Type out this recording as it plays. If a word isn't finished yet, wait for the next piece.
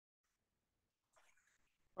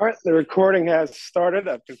All right, the recording has started.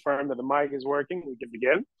 I've confirmed that the mic is working. We can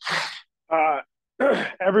begin.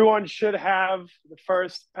 Everyone should have the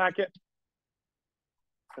first packet.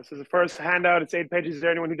 This is the first handout. It's 8 pages. Is there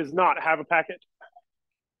anyone who does not have a packet?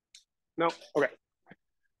 No? Okay.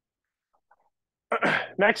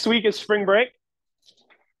 Next week is spring break.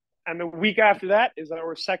 And the week after that is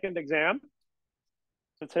our second exam.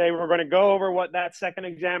 So today we're going to go over what that second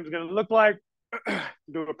exam is going to look like,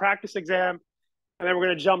 do a practice exam, and then we're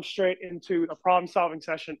going to jump straight into a problem-solving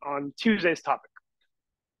session on Tuesday's topic.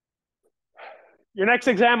 Your next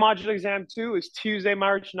exam, module exam 2, is Tuesday,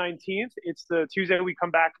 March 19th. It's the Tuesday we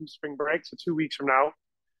come back from spring break, so 2 weeks from now.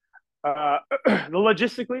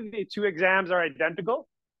 Logistically, the two exams are identical.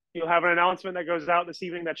 You'll have an announcement that goes out this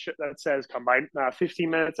evening that says come by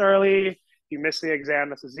 15 minutes early. If you miss the exam,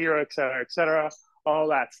 that's a 0, et cetera, all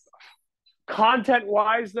that stuff.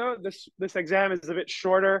 Content-wise, though, this exam is a bit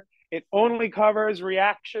shorter. It only covers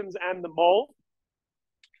reactions and the mole.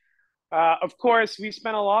 Of course, we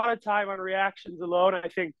spent a lot of time on reactions alone. I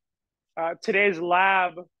think today's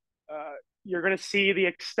lab, you're going to see the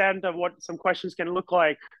extent of what some questions can look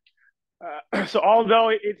like. So although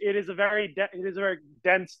it is a very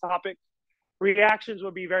dense topic, reactions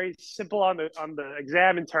will be very simple on the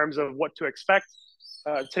exam in terms of what to expect.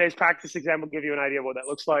 Today's practice exam will give you an idea of what that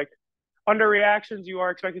looks like. Under reactions, you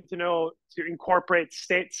are expected to know to incorporate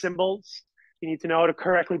state symbols. You need to know how to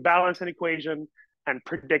correctly balance an equation and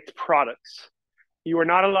predict products. You are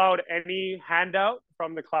not allowed any handout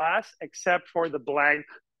from the class except for the blank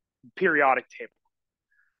periodic table.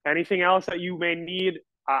 Anything else that you may need,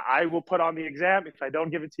 I will put on the exam. If I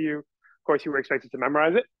don't give it to you, of course, you were expected to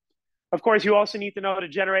memorize it. Of course, you also need to know how to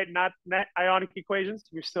generate net ionic equations.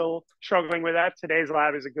 If you're still struggling with that, today's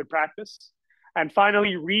lab is a good practice. And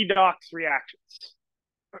finally, redox reactions.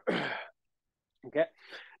 Okay.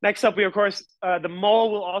 Next up, of course, the mole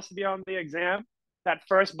will also be on the exam. That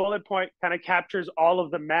first bullet point kind of captures all of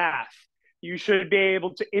the math. You should be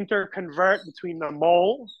able to interconvert between the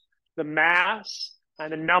mole, the mass,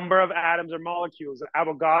 and the number of atoms or molecules,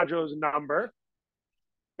 Avogadro's number.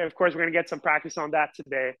 And of course, we're going to get some practice on that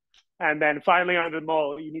today. And then finally, on the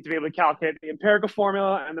mole, you need to be able to calculate the empirical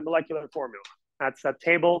formula and the molecular formula. That's that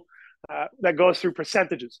table that goes through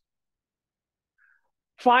percentages.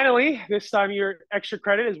 Finally, this time your extra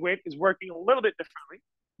credit is working a little bit differently.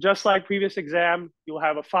 Just like previous exam, you'll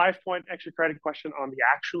have a 5-point extra credit question on the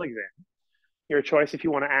actual exam. Your choice if you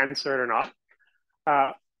want to answer it or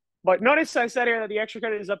not. But notice I said here that the extra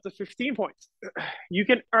credit is up to 15 points. You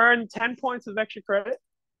can earn 10 points of extra credit,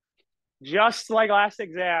 just like last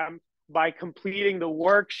exam, by completing the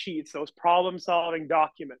worksheets, those problem-solving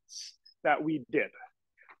documents that we did.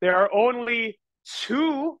 There are only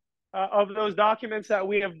 2 of those documents that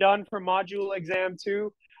we have done for module exam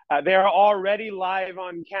 2. They are already live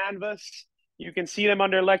on Canvas. You can see them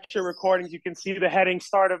under lecture recordings. You can see the heading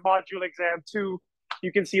start of module exam 2.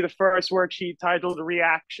 You can see the first worksheet titled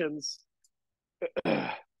reactions,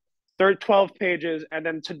 12 pages, and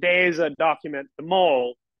then today's document, the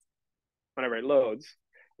mole, whenever it loads,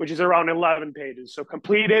 which is around 11 pages. So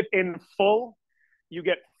complete it in full, you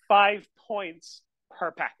get 5 points per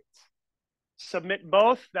packet. Submit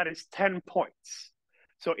both, that is 10 points.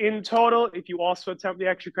 So in total, if you also attempt the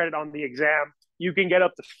extra credit on the exam, you can get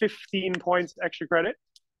up to 15 points extra credit.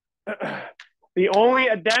 The only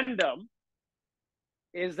addendum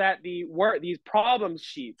is that these problem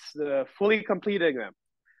sheets, the fully completing them,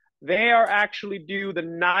 they are actually due the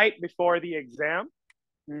night before the exam,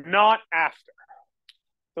 not after.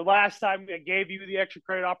 The last time I gave you the extra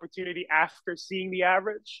credit opportunity after seeing the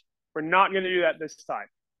average, we're not going to do that this time.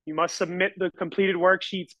 You must submit the completed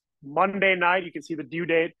worksheets Monday night. You can see the due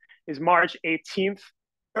date is March 18th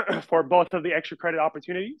for both of the extra credit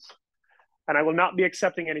opportunities. And I will not be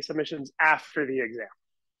accepting any submissions after the exam.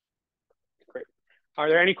 Great. Are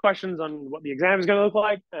there any questions on what the exam is going to look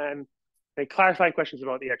like? And any clarifying questions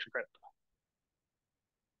about the extra credit?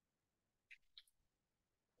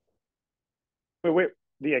 Wait,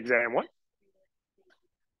 the exam, what?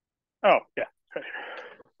 Oh, yeah.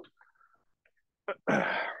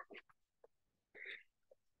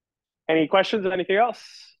 Any questions or anything else?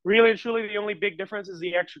 Really and truly, the only big difference is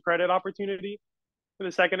the extra credit opportunity for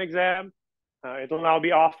the second exam. It will now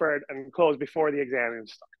be offered and closed before the exam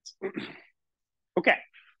starts. Okay.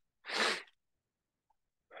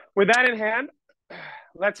 With that in hand,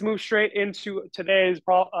 let's move straight into today's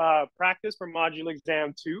practice for module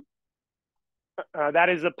exam 2. That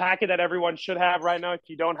is a packet that everyone should have right now. If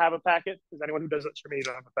you don't have a packet, is anyone who doesn't, for me, you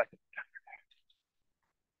don't have a packet?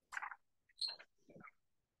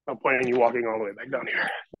 I'm pointing you walking all the way back down here.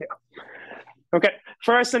 Yeah. Okay,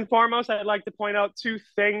 first and foremost, I'd like to point out two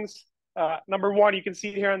things. Number one, you can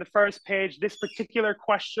see here on the first page, this particular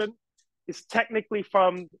question is technically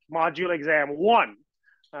from module exam one,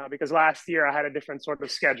 because last year I had a different sort of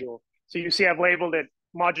schedule. So you see I've labeled it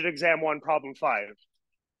module exam one, problem five.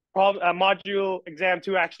 Module exam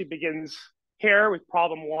two actually begins here with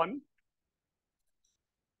problem one.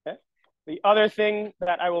 Okay. The other thing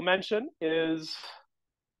that I will mention is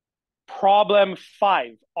problem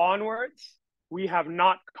five onwards. We have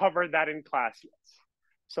not covered that in class yet.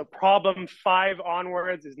 So problem five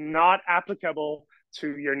onwards is not applicable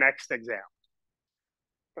to your next exam.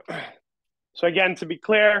 So again, to be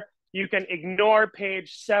clear, you can ignore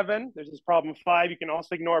page 7. This is problem 5. You can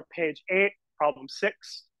also ignore page 8, problem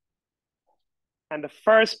 6. And the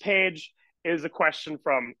first page is a question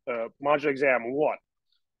from module exam 1.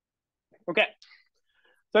 Okay,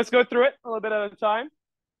 so let's go through it a little bit at a time.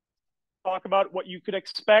 Talk about what you could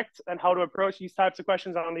expect and how to approach these types of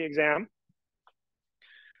questions on the exam.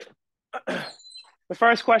 The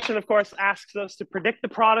first question, of course, asks us to predict the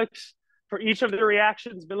products for each of the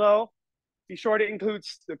reactions below. Be sure to include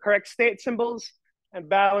the correct state symbols and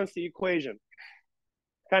balance the equation.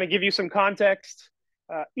 Kind of give you some context.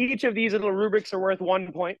 Each of these little rubrics are worth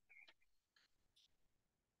 1 point.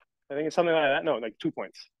 I think it's something like that. No, like 2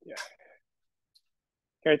 points. Yeah.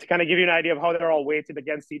 Okay, to kind of give you an idea of how they're all weighted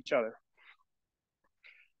against each other.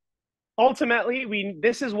 Ultimately,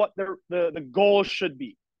 this is what the goal should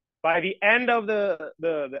be. By the end of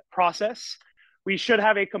the process, we should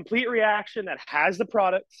have a complete reaction that has the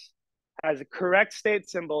products, has the correct state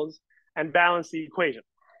symbols, and balance the equation.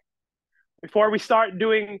 Before we start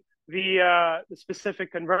doing the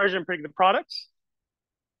specific conversion, predict the products,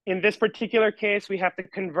 in this particular case, we have to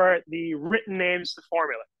convert the written names to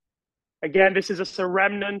formula. Again, this is a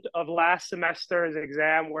remnant of last semester's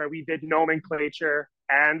exam where we did nomenclature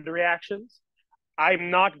and the reactions.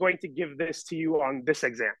 I'm not going to give this to you on this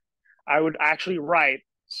exam. I would actually write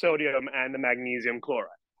sodium and the magnesium chloride.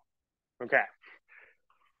 Okay.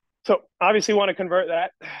 So obviously want to convert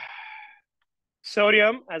that.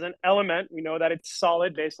 Sodium as an element, we know that it's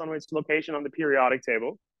solid based on its location on the periodic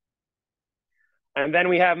table. And then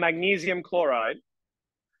we have magnesium chloride,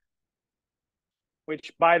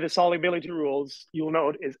 which by the solubility rules, you'll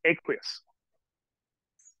note is aqueous.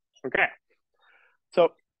 Okay. So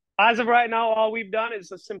as of right now, all we've done is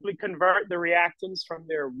to simply convert the reactants from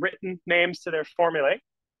their written names to their formulae.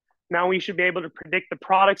 Now we should be able to predict the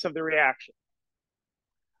products of the reaction.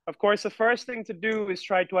 Of course, the first thing to do is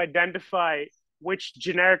try to identify which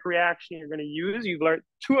generic reaction you're going to use. You've learned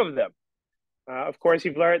 2 of them. Of course,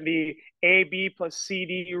 you've learned the AB plus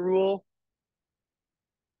CD rule.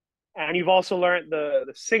 And you've also learned the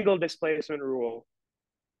single displacement rule,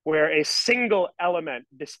 where a single element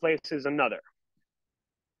displaces another.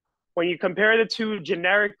 When you compare the 2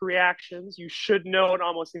 generic reactions, you should note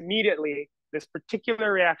almost immediately this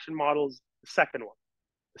particular reaction models the second one,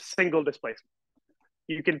 the single displacement.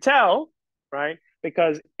 You can tell, right?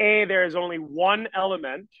 Because A, there is only 1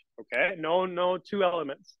 element, okay? No 2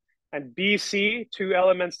 elements. And BC, 2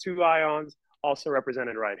 elements, 2 ions, also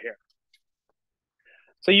represented right here.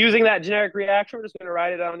 So using that generic reaction, we're just going to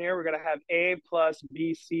write it down here. We're going to have A plus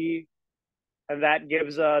BC, and that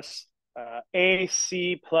gives us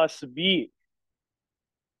AC plus B.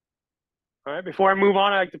 All right, before I move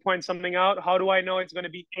on, I'd like to point something out. How do I know it's going to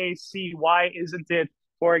be AC? Why isn't it,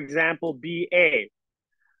 for example, BA?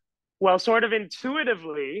 Well, sort of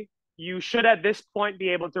intuitively, you should at this point be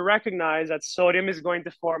able to recognize that sodium is going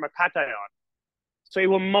to form a cation. So it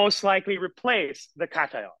will most likely replace the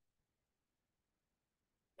cation.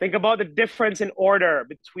 Think about the difference in order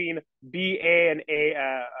between BA and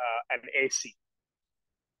AC.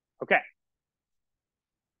 Okay.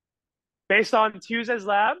 Based on Tuesday's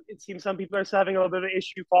lab, it seems some people are having a little bit of an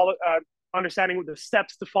issue understanding the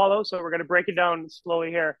steps to follow. So we're going to break it down slowly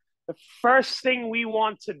here. The first thing we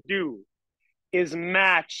want to do is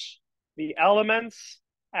match the elements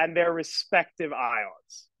and their respective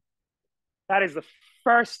ions. That is the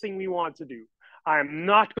first thing we want to do. I'm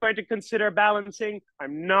not going to consider balancing.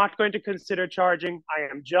 I'm not going to consider charging.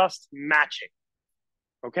 I am just matching.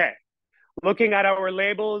 Okay. Looking at our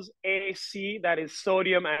labels, AC, that is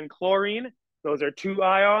sodium and chlorine. Those are 2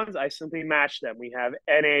 ions. I simply match them. We have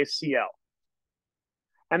NaCl.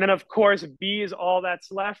 And then, of course, B is all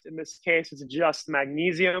that's left. In this case, it's just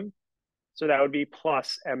magnesium. So that would be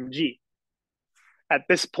plus Mg. At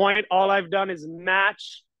this point, all I've done is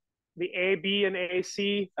match the AB and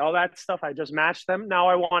AC, all that stuff. I just matched them. Now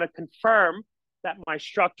I want to confirm that my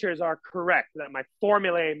structures are correct, that my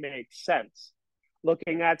formulae make sense.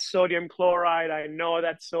 Looking at sodium chloride, I know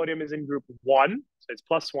that sodium is in group 1, so it's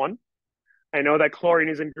plus 1. I know that chlorine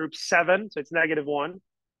is in group 7, so it's -1.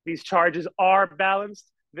 These charges are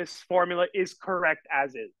balanced. This formula is correct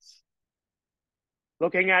as is.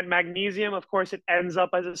 Looking at magnesium, of course, it ends up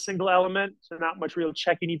as a single element, so not much real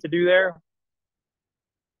check you need to do there.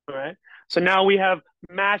 All right. So now we have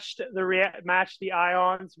matched the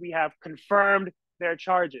ions. We have confirmed their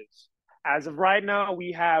charges. As of right now,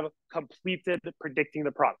 we have completed predicting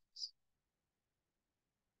the products.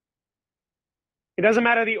 It doesn't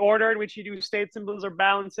matter the order in which you do state symbols or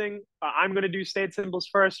balancing. I'm going to do state symbols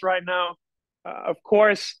first right now. Of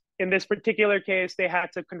course, in this particular case, they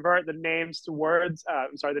had to convert the names to words.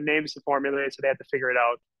 The names to formulae, so they had to figure it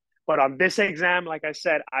out. But on this exam, like I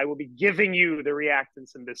said, I will be giving you the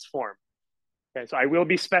reactants in this form. Okay, so I will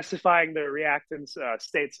be specifying the reactants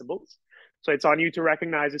state symbols. So it's on you to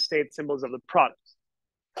recognize the state symbols of the products.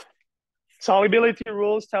 Solubility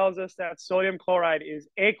rules tells us that sodium chloride is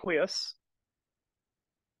aqueous.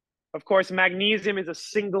 Of course, magnesium is a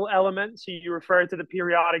single element, so you refer to the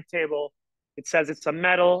periodic table. It says it's a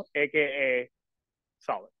metal, aka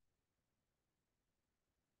solid.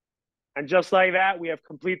 And just like that, we have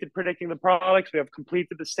completed predicting the products. We have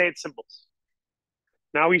completed the state symbols.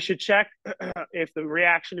 Now we should check if the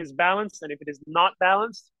reaction is balanced, and if it is not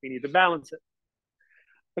balanced, we need to balance it.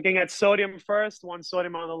 Looking at sodium first, 1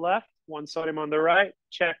 sodium on the left, 1 sodium on the right,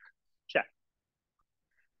 check, check.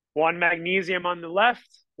 1 magnesium on the left,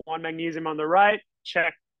 1 magnesium on the right,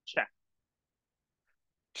 check, check.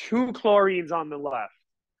 2 chlorines on the left,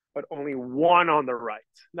 but only 1 on the right.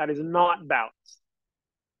 That is not balanced.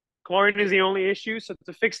 Chlorine is the only issue, so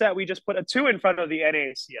to fix that, we just put a 2 in front of the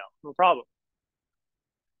NaCl, no problem.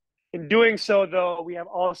 In doing so, though, we have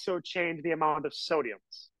also changed the amount of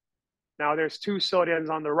sodiums. Now there's 2 sodiums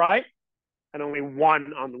on the right and only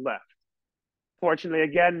 1 on the left. Fortunately,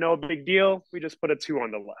 again, no big deal. We just put a 2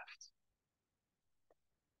 on the left.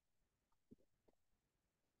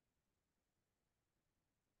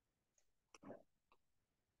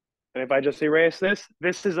 And if I just erase this,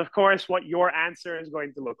 this is, of course, what your answer is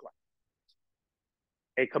going to look like.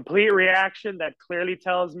 A complete reaction that clearly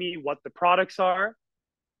tells me what the products are,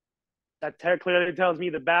 that clearly tells me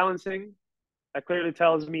the balancing, that clearly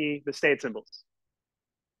tells me the state symbols.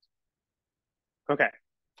 Okay.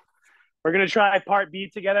 We're going to try part B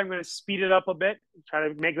together. I'm going to speed it up a bit, try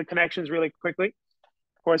to make the connections really quickly.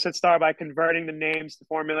 Of course, let's start by converting the names to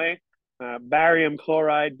formulae. Barium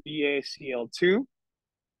chloride, BaCl2,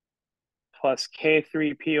 plus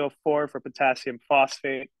K3PO4 for potassium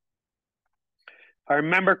phosphate. If I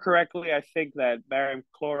remember correctly, I think that barium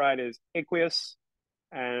chloride is aqueous,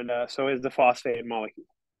 and so is the phosphate molecule.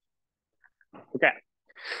 Okay.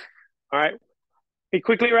 All right. We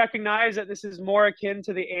quickly recognize that this is more akin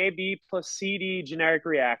to the AB plus CD generic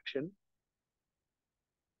reaction.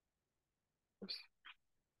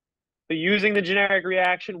 So using the generic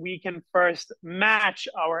reaction, we can first match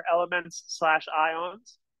our elements /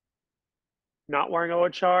 ions. Not worrying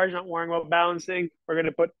about charge, not worrying about balancing. We're going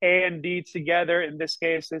to put A and D together. In this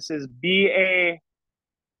case, this is BaPO4.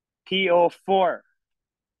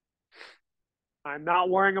 I'm not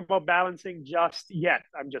worrying about balancing just yet.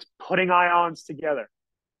 I'm just putting ions together.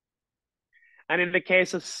 And in the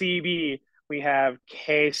case of CB, we have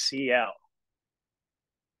KCl.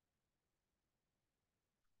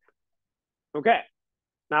 Okay,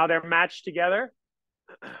 now they're matched together.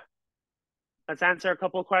 Let's answer a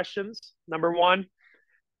couple of questions. Number 1,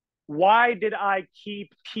 why did I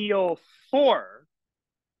keep PO4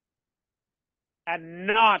 and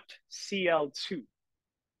not Cl2?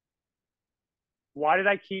 Why did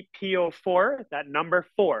I keep PO4, that number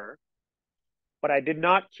 4, but I did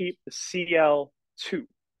not keep the Cl2?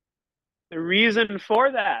 The reason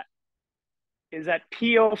for that is that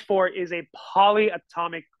PO4 is a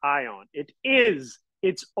polyatomic ion. It is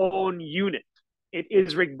its own unit. It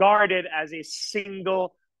is regarded as a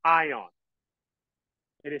single ion.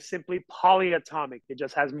 It is simply polyatomic. It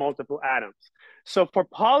just has multiple atoms. So for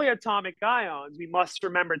polyatomic ions, we must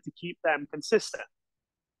remember to keep them consistent.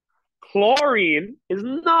 Chlorine is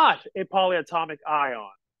not a polyatomic ion,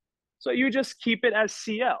 so you just keep it as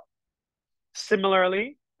Cl.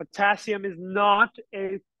 Similarly, potassium is not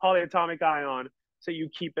a polyatomic ion, so you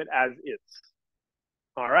keep it as is.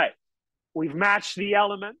 All right, we've matched the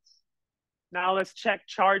elements. Now let's check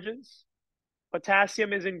charges.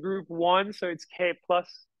 Potassium is in group 1, so it's K+.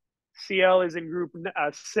 Cl is in group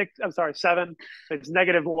 7, so it's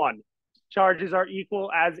 -1. Charges are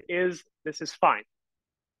equal as is. This is fine.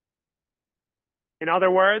 In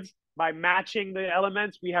other words, by matching the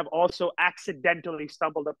elements, we have also accidentally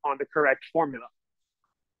stumbled upon the correct formula.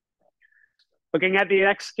 Looking at the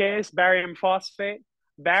next case, barium phosphate.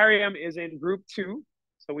 Barium is in group 2,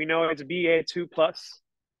 so So we know it's Ba2 plus.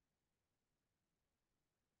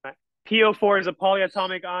 Right. PO4 is a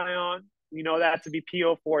polyatomic ion. We know that to be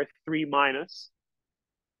PO4 3 minus.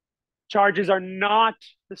 Charges are not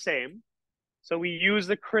the same. So we use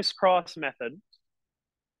the crisscross method.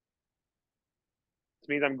 This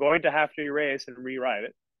means I'm going to have to erase and rewrite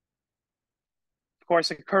it. Of course,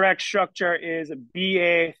 the correct structure is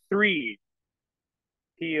Ba3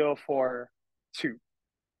 PO4 2.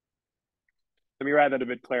 Let me write that a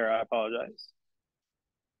bit clearer. I apologize.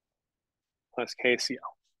 Plus KCl.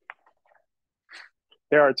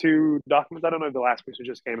 There are two documents. I don't know if the last person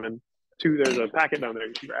just came in. There's a packet down there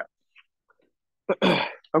you can grab.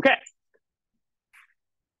 Okay.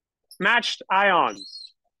 Matched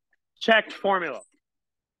ions. Checked formula.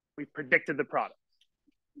 We predicted the product.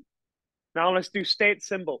 Now let's do state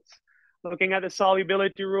symbols. Looking at the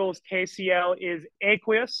solubility rules, KCl is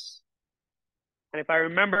aqueous. And if I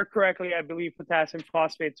remember correctly, I believe potassium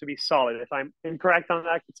phosphate to be solid. If I'm incorrect on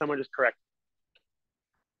that, can someone just correct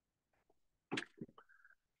me?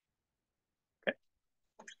 Okay.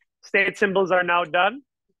 State symbols are now done.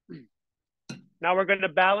 Now we're going to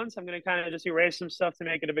balance. I'm going to kind of just erase some stuff to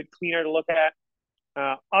make it a bit cleaner to look at.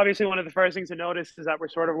 Obviously, one of the first things to notice is that we're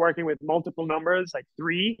sort of working with multiple numbers, like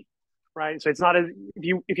 3, right? So it's not as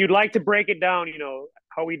if you'd like to break it down, you know,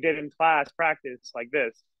 how we did in class practice like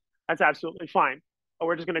this, that's absolutely fine. But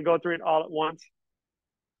we're just going to go through it all at once.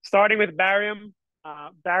 Starting with barium.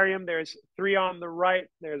 Barium, there's 3 on the right,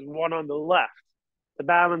 there's 1 on the left. To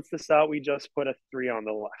balance this out, we just put a 3 on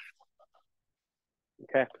the left.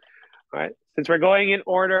 Okay. All right. Since we're going in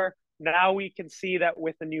order, now we can see that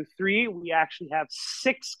with the new 3, we actually have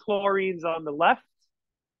 6 chlorines on the left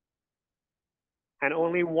and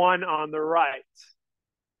only 1 on the right.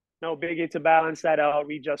 No biggie to balance that out.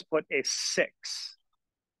 We just put a 6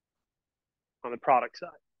 on the product side.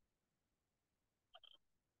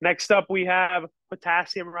 Next up, we have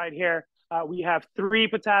potassium right here. We have 3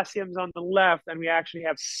 potassiums on the left, and we actually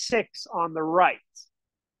have 6 on the right.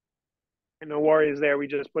 And no worries there. We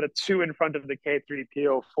just put a 2 in front of the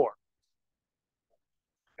K3PO4.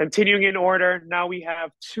 Continuing in order, now we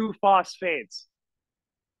have 2 phosphates.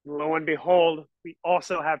 Lo and behold, we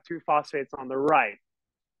also have 2 phosphates on the right.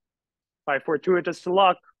 By fortuitous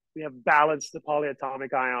luck, we have balanced the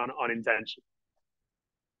polyatomic ion on intention.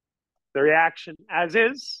 The reaction as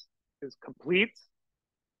is complete,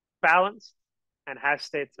 balanced, and has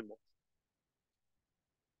state symbols.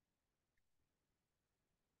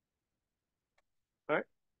 All right,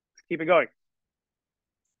 let's keep it going.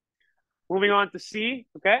 Moving on to C,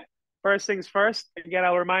 okay? First things first, again,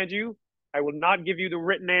 I'll remind you, I will not give you the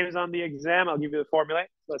written names on the exam. I'll give you the formula.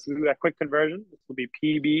 Let's do that quick conversion. This will be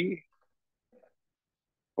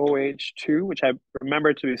PbOH2, which I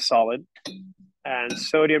remember to be solid, and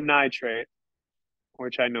sodium nitrate,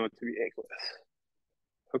 which I know to be aqueous.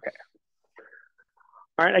 Okay.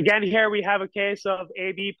 All right, again, here we have a case of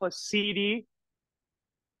AB plus CD.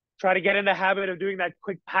 Try to get in the habit of doing that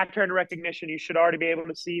quick pattern recognition. You should already be able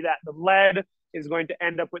to see that the lead is going to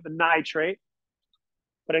end up with the nitrate.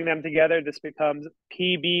 Putting them together, this becomes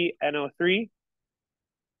PbNO3.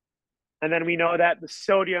 And then we know that the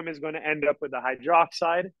sodium is going to end up with the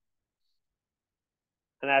hydroxide.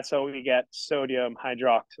 And that's how we get sodium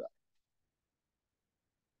hydroxide.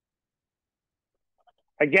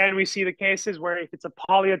 Again, we see the cases where if it's a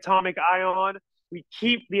polyatomic ion, we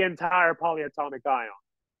keep the entire polyatomic ion.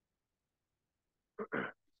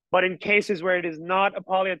 But in cases where it is not a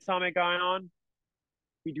polyatomic ion,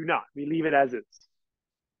 we do not. We leave it as is.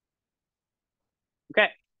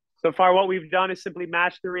 Okay, so far what we've done is simply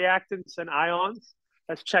match the reactants and ions.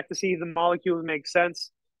 Let's check to see if the molecules make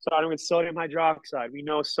sense. Starting with sodium hydroxide. We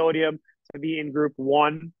know sodium to be in group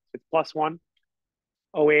 1, it's +1.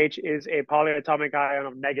 OH is a polyatomic ion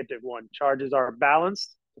of -1. Charges are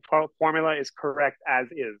balanced. The formula is correct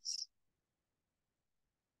as is.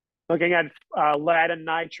 Looking at lead and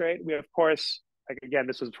nitrate, we of course, like again,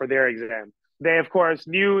 this was for their exam. They of course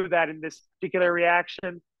knew that in this particular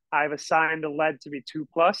reaction, I've assigned the lead to be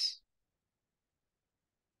 2+.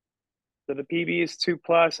 So the Pb is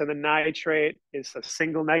 2+, and the nitrate is a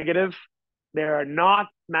single negative. They are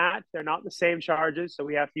not matched. They're not the same charges, so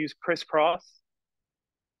we have to use crisscross.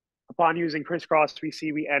 Upon using crisscross, we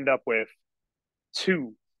see we end up with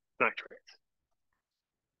 2 nitrates.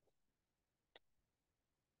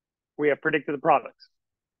 We have predicted the products.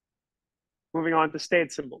 Moving on to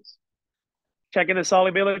state symbols. Checking the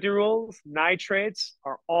solubility rules, nitrates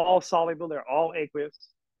are all soluble, they're all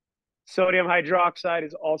aqueous. Sodium hydroxide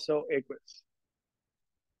is also aqueous.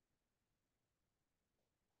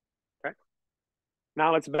 Okay.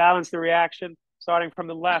 Now let's balance the reaction. Starting from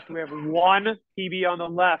the left, we have one PB on the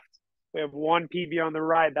left. We have one PB on the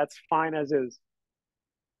right. That's fine as is.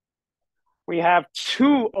 We have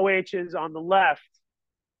two OHs on the left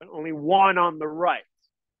and only one on the right.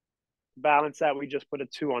 To balance that, we just put a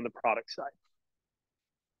 2 on the product side.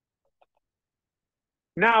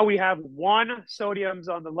 Now we have one sodium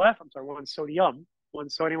on the left one sodium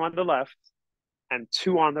on the left, and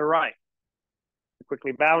 2 on the right. To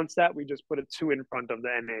quickly balance that, we just put a 2 in front of the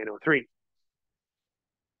NaNO3.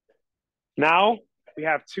 Now we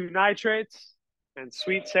have 2 nitrates and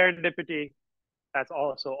sweet serendipity. That's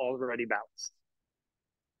also already balanced.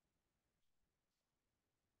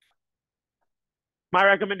 My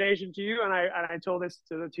recommendation to you, and I told this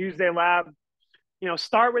to the Tuesday lab,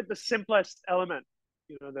 start with the simplest element,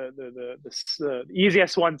 the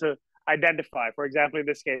easiest one to identify. For example, in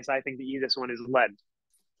this case, I think the easiest one is lead.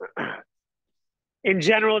 In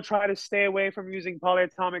general, try to stay away from using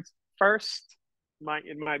polyatomics first.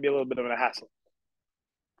 It might be a little bit of a hassle.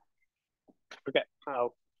 Okay.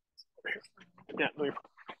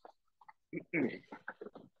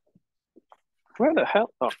 Where the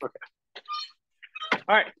hell? Oh, okay.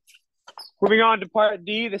 All right. Moving on to part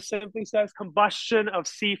D, this simply says combustion of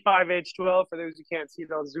C5H12. For those who can't see,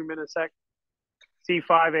 I'll zoom in a sec.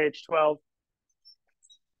 C5H12. All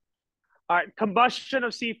right, combustion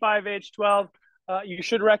of C5H12. You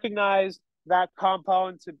should recognize that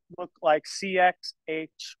compound to look like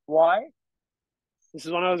CXHY. This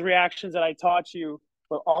is one of those reactions that I taught you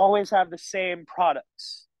will always have the same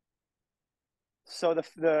products. So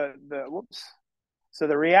the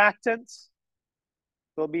reactants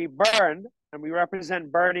will be burned, and we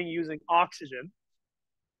represent burning using oxygen.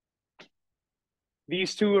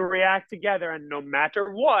 These two will react together, and no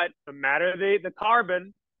matter what, no matter the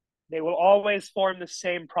carbon, they will always form the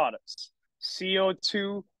same products,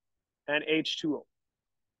 CO2 and H2O.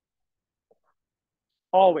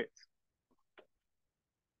 Always.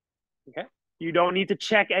 Okay? You don't need to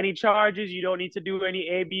check any charges. You don't need to do any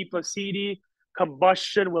AB plus CD.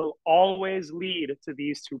 Combustion will always lead to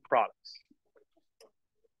these two products.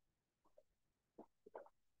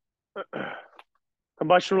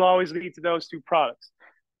 Combustion will always lead to those two products.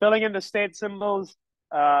 Filling in the state symbols,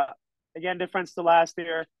 again, difference to last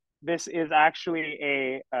year. This is actually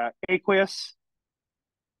a aqueous.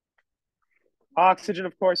 Oxygen,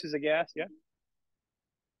 of course, is a gas, yeah?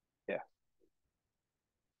 Yeah.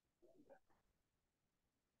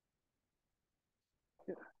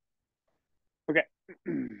 Okay.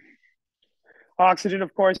 Oxygen,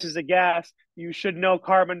 of course, is a gas. You should know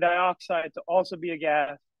carbon dioxide to also be a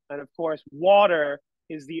gas. And of course, water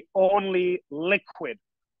is the only liquid,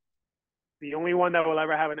 the only one that will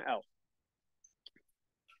ever have an L.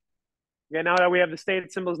 Okay, now that we have the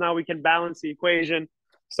state symbols, now we can balance the equation.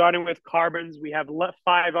 Starting with carbons, we have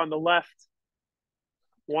 5 on the left,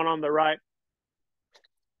 1 on the right.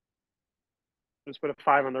 Just put a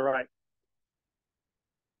 5 on the right.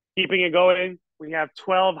 Keeping it going, we have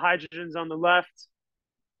 12 hydrogens on the left,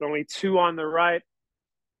 but only 2 on the right.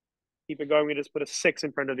 Keep it going, we just put a 6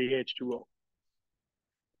 in front of the H2O.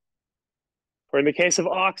 Or in the case of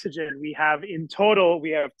oxygen, we have 2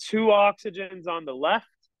 oxygens on the left,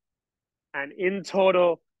 and in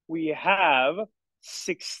total, we have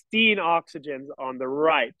 16 oxygens on the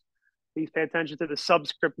right. Please pay attention to the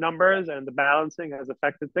subscript numbers, and the balancing has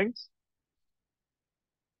affected things.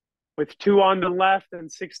 With 2 on the left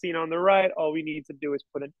and 16 on the right, all we need to do is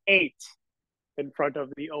put an 8 in front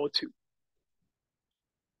of the O2.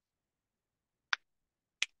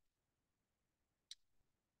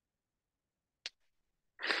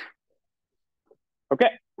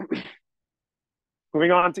 Okay.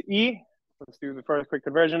 Moving on to E. Let's do the first quick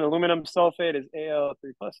conversion. Aluminum sulfate is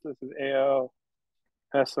Al3+. This is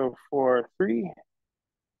AlSO4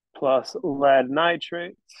 plus lead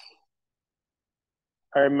nitrate.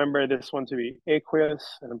 I remember this one to be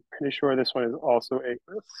aqueous, and I'm pretty sure this one is also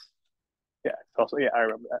aqueous. Yeah, it's also, yeah, I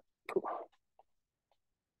remember that. Cool.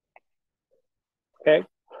 Okay.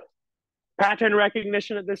 Pattern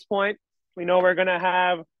recognition at this point. We know we're going to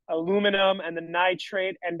have aluminum and the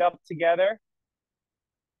nitrate end up together.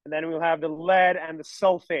 And then we'll have the lead and the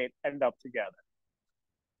sulfate end up together.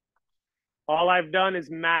 All I've done is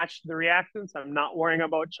match the reactants. I'm not worrying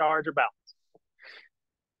about charge or balance.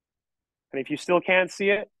 And if you still can't see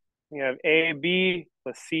it, you have AB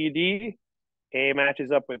plus CD. A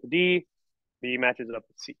matches up with D. B matches up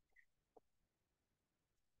with C.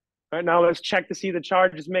 All right, now let's check to see the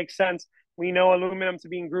charges make sense. We know aluminum to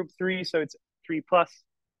be in group 3, so it's 3+.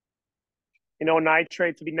 You know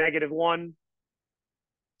nitrate to be -1.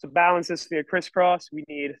 To balance this via crisscross, we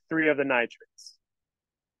need 3 of the nitrates.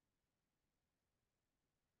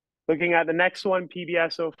 Looking at the next one,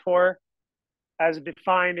 PbSO4, as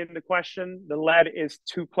defined in the question, the lead is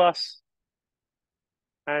 2 plus,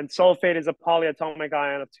 and sulfate is a polyatomic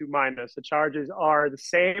ion of 2 minus. The charges are the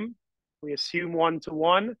same. We assume 1 to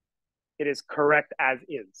 1. It is correct as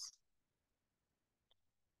is.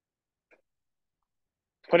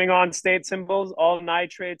 Putting on state symbols, all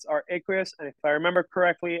nitrates are aqueous. And if I remember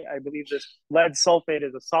correctly, I believe this lead sulfate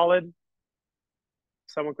is a solid.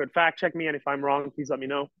 Someone could fact check me, and if I'm wrong, please let me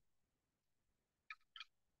know.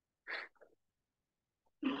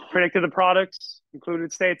 Predicted the products,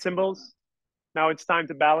 included state symbols. Now it's time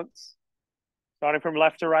to balance. Starting from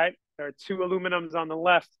left to right, there are 2 aluminums on the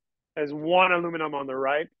left. There's 1 aluminum on the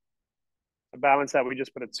right. To balance that, we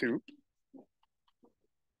just put a 2.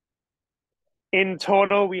 In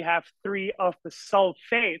total, we have 3 of the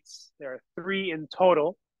sulfates. There are 3 in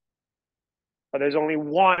total, but there's only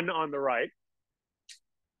 1 on the right.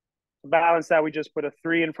 To balance that, we just put a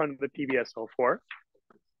 3 in front of the PbSO4.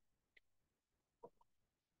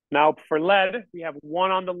 Now for lead, we have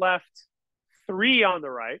 1 on the left, 3 on the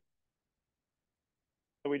right.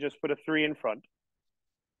 So we just put a 3 in front.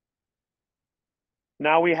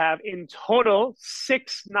 Now we have in total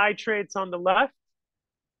 6 nitrates on the left,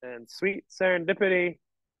 and sweet serendipity,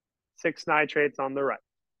 6 nitrates on the right.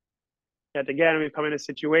 Yet again, we've come in a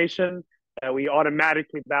situation that we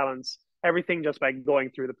automatically balance everything just by going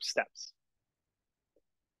through the steps.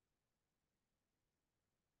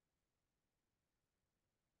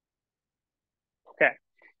 Okay,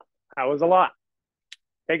 that was a lot.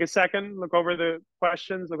 Take a second, look over the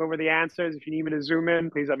questions, look over the answers. If you need me to zoom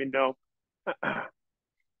in, please let me know.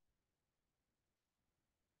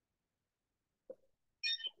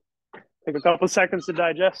 Take a couple seconds to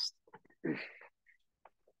digest.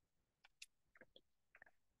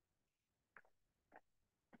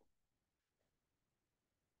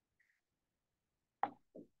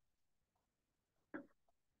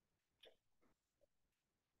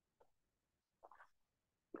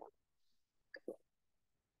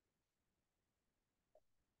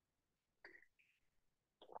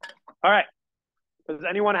 All right. Does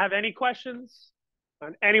anyone have any questions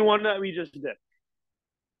on anyone that we just did?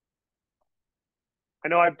 I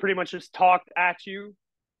know I pretty much just talked at you.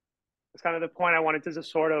 That's kind of the point. I wanted to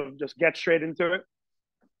just sort of just get straight into it.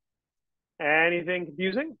 Anything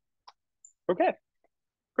confusing? Okay,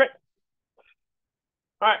 great.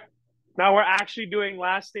 All right, now we're actually doing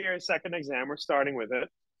last year's second exam. We're starting with it.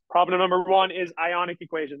 Problem number 1 is ionic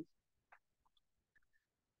equations.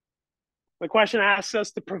 The question asks us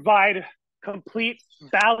to provide complete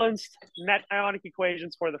balanced net ionic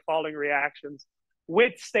equations for the following reactions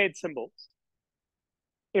with state symbols.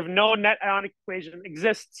 If no net ionic equation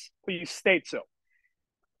exists, please state so.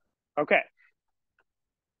 Okay.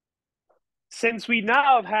 Since we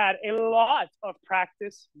now have had a lot of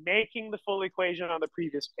practice making the full equation on the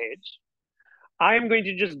previous page, I am going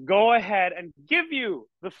to just go ahead and give you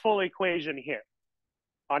the full equation here.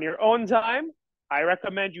 On your own time, I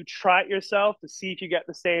recommend you try it yourself to see if you get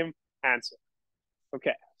the same answer.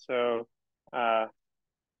 Okay, so the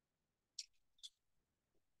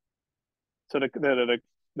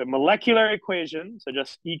molecular equation, so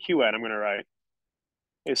just EQN, I'm going to write,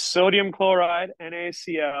 is sodium chloride,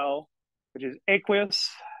 NaCl, which is aqueous,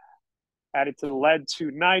 added to the lead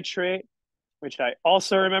 2 nitrate, which I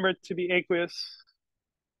also remember to be aqueous.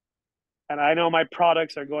 And I know my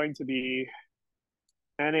products are going to be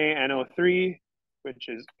NaNO3, which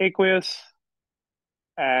is aqueous,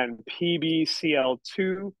 and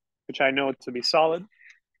PbCl2, which I know to be solid.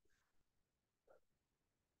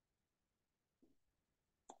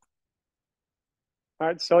 All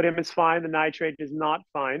right, sodium is fine. The nitrate is not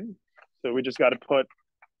fine. So we just got to put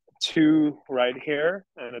 2 right here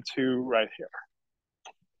and a 2 right here.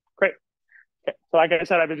 Great. Okay. So like I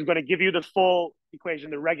said, I'm just going to give you the full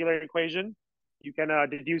equation, the regular equation. You can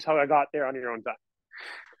deduce how I got there on your own time.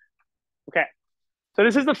 Okay. So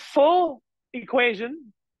this is the full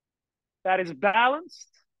equation that is balanced,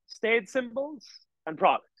 state symbols, and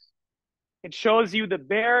products. It shows you the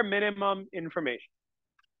bare minimum information.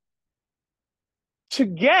 To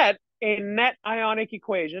get a net ionic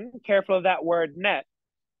equation, careful of that word net,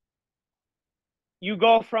 you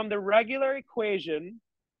go from the regular equation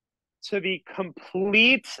to the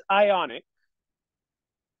complete ionic,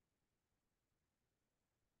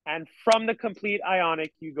 and from the complete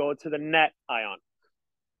ionic, you go to the net ionic.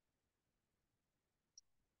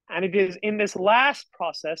 And it is in this last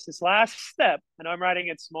process, this last step, and I'm writing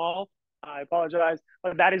it small, I apologize,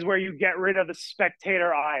 but that is where you get rid of the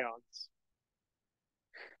spectator ions.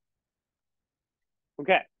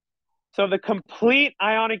 Okay, so the complete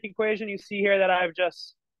ionic equation, you see here that I've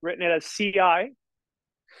just written it as Ci.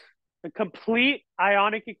 The complete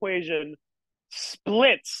ionic equation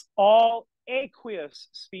splits all aqueous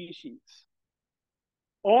species.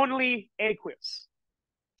 Only aqueous.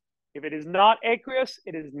 If it is not aqueous,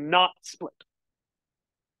 it is not split.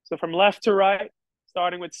 So from left to right,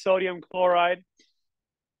 starting with sodium chloride,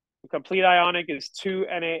 the complete ionic is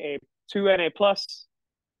 2Na plus,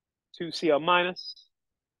 2Cl minus,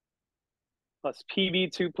 plus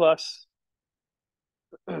Pb2 plus.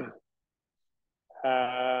 All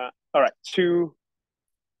right,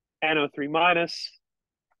 2NO3 minus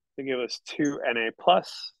to give us 2Na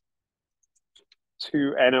plus,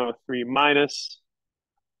 2NO3 minus,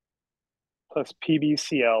 plus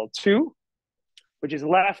PbCl2, which is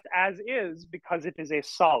left as is because it is a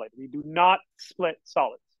solid. We do not split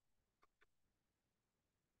solids.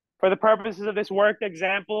 For the purposes of this worked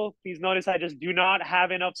example, please notice I just do not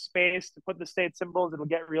have enough space to put the state symbols. It'll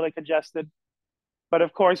get really congested. But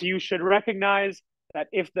of course, you should recognize that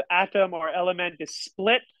if the atom or element is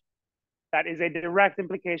split, that is a direct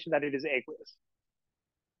implication that it is aqueous.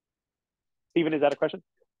 Stephen, is that a question?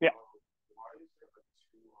 Yeah.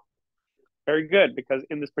 Very good, because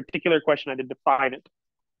in this particular question, I did define it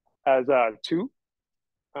as 2.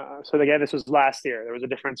 So again, this was last year. There was a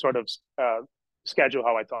different sort of schedule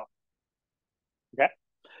how I taught. Okay.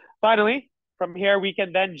 Finally, from here, we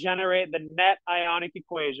can then generate the net ionic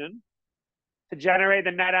equation. To generate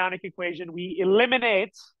the net ionic equation, we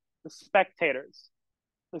eliminate the spectators.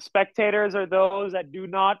 The spectators are those that do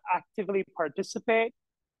not actively participate.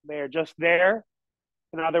 They're just there.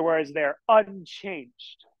 In other words, they're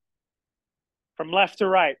unchanged. From left to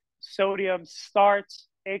right, sodium starts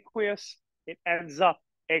aqueous, it ends up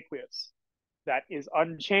aqueous. That is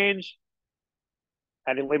unchanged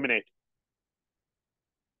and eliminated.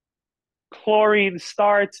 Chlorine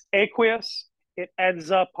starts aqueous, it ends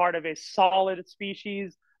up part of a solid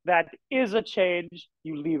species. That is a change,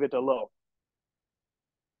 you leave it alone.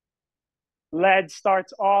 Lead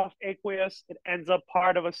starts off aqueous, it ends up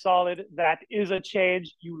part of a solid. That is a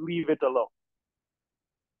change, you leave it alone.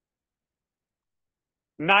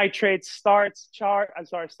 Nitrate starts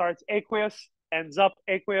aqueous, ends up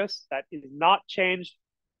aqueous. That is not changed,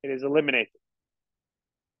 it is eliminated.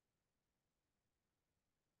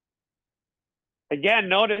 Again,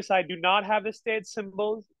 notice I do not have the state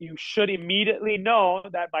symbols. You should immediately know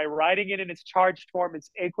that by writing it in its charged form,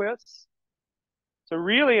 it's aqueous. So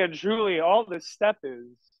really and truly, all this step is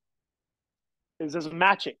just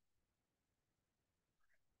matching.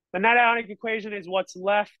 The net ionic equation is what's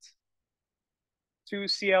left.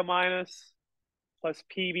 2Cl minus plus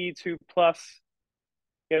Pb2 plus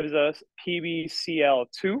gives us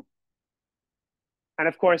PbCl2. And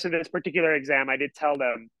of course, in this particular exam, I did tell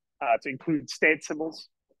them to include state symbols.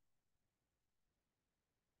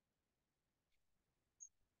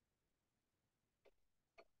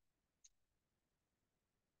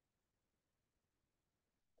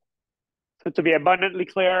 So to be abundantly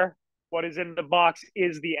clear, what is in the box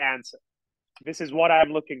is the answer. This is what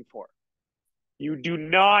I'm looking for. You do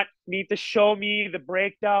not need to show me the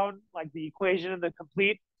breakdown, like the equation and the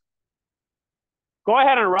complete. Go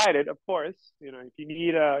ahead and write it, of course. You know, if you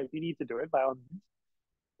need to do it, by all means.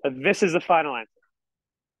 But this is the final answer.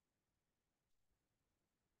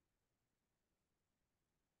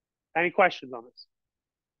 Any questions on this?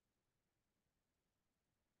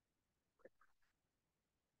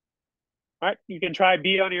 All right, you can try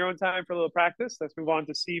B on your own time for a little practice. Let's move on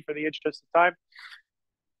to C for the interest of time.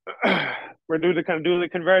 We're doing the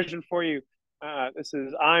conversion for you. This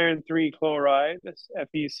is iron 3 chloride, this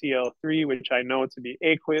FeCl3, which I know to be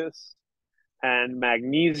aqueous, and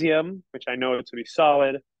magnesium, which I know to be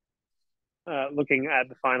solid. Looking at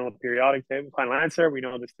the final periodic table, final answer, we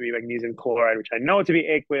know this to be magnesium chloride, which I know to be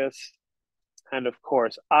aqueous, and of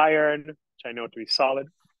course iron, which I know to be solid.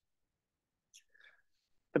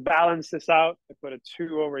 To balance this out, I put a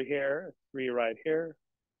 2 over here, a 3 right here,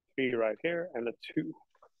 3 right here, and a 2.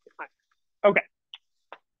 Okay.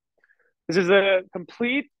 This is a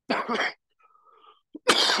complete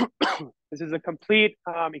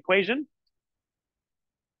equation.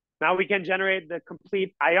 Now we can generate the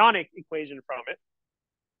complete ionic equation from it.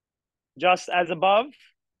 Just as above,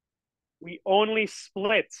 we only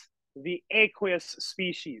split the aqueous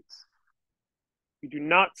species. We do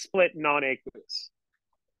not split non-aqueous.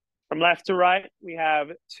 From left to right, we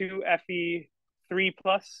have 2Fe3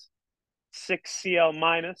 plus, 6Cl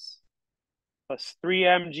minus, plus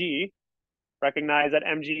 3Mg. Recognize that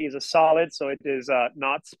Mg is a solid, so it is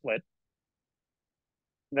not split.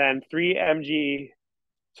 Then 3Mg2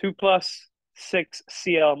 plus,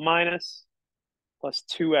 6Cl minus, plus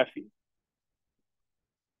 2Fe.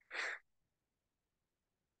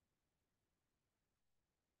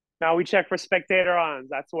 Now we check for spectator ions.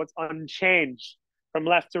 That's what's unchanged. From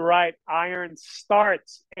left to right, iron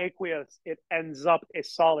starts aqueous. It ends up a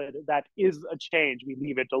solid. That is a change. We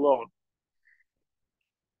leave it alone.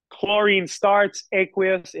 Chlorine starts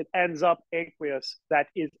aqueous. It ends up aqueous. That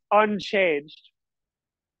is unchanged.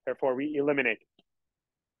 Therefore, we eliminate it.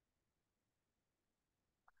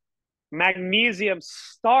 Magnesium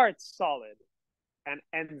starts solid and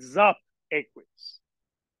ends up aqueous.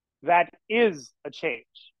 That is a change.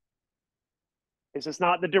 This is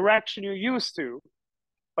not the direction you're used to,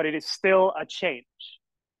 but it is still a change.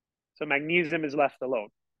 So magnesium is left alone.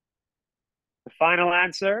 The final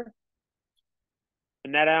answer,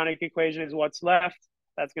 the net ionic equation is what's left.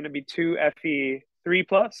 That's going to be 2Fe3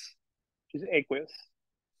 plus, which is aqueous,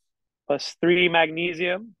 plus 3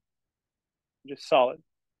 magnesium, which is solid,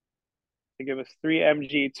 to give us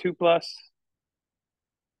 3Mg2 plus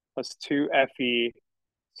 2Fe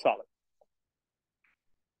solid.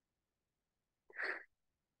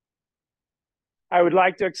 I would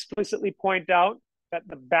like to explicitly point out that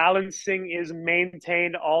the balancing is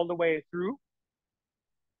maintained all the way through,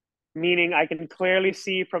 meaning I can clearly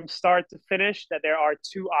see from start to finish that there are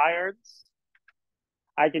 2 irons.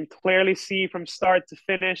 I can clearly see from start to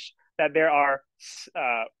finish that there are,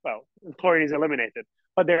 well, chlorine is eliminated,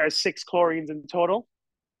 but there are 6 chlorines in total.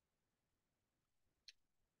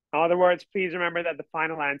 In other words, please remember that the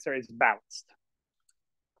final answer is balanced.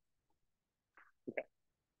 Okay.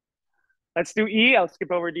 Let's do E. I'll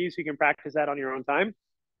skip over D so you can practice that on your own time.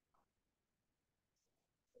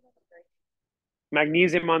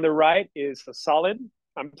 Magnesium on the right is a solid.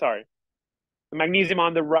 I'm sorry. The magnesium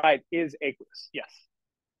on the right is aqueous, yes.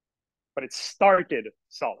 But it started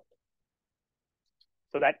solid.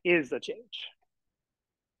 So that is a change.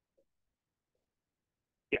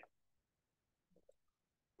 Yeah.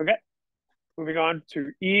 Okay. Moving on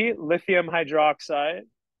to E, lithium hydroxide,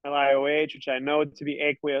 LiOH, which I know to be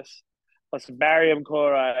aqueous, plus barium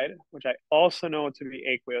chloride, which I also know to be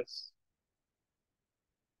aqueous.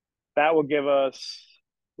 That will give us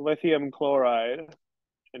lithium chloride,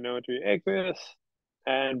 which I know to be aqueous,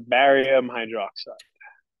 and barium hydroxide,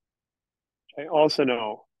 which I also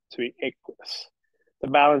know to be aqueous. To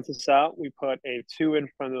balance this out, we put a 2 in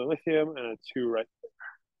front of the lithium and a 2 right there.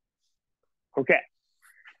 Okay.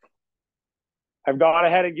 I've gone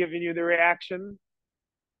ahead and given you the reaction.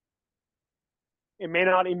 It may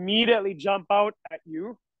not immediately jump out at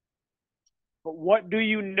you, but what do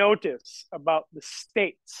you notice about the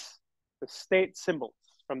states, the state symbols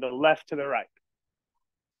from the left to the right?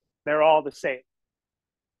 They're all the same.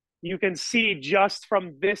 You can see just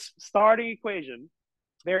from this starting equation,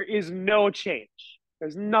 there is no change.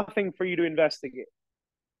 There's nothing for you to investigate.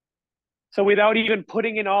 So without even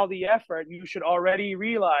putting in all the effort, you should already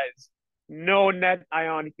realize no net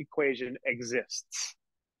ionic equation exists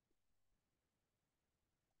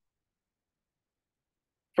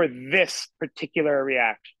for this particular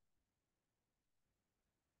reaction.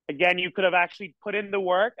 Again, you could have actually put in the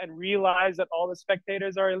work and realized that all the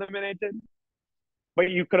spectators are eliminated, but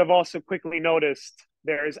you could have also quickly noticed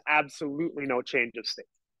there is absolutely no change of state.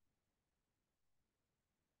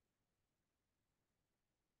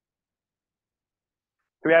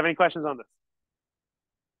 Do we have any questions on this?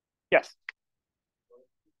 Yes.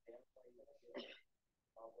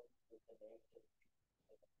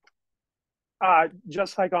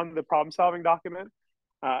 Just like on the problem-solving document,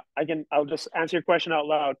 I'll just answer your question out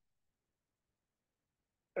loud.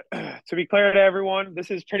 To be clear to everyone,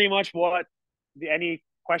 this is pretty much what any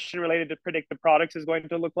question related to predictive products is going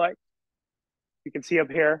to look like. You can see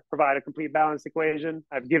up here, provide a complete balanced equation.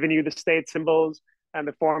 I've given you the state symbols and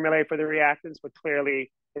the formulae for the reactants, but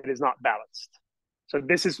clearly it is not balanced. So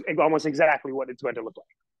this is almost exactly what it's going to look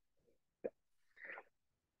like.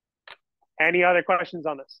 Any other questions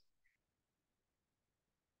on this?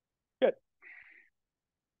 Good.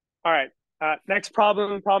 All right. Next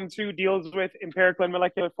problem 2, deals with empirical and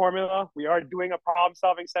molecular formula. We are doing a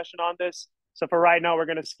problem-solving session on this. So for right now, we're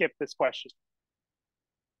going to skip this question.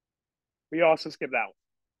 We also skip that one.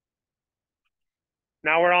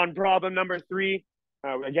 Now we're on problem number 3.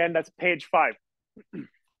 Again, that's page 5.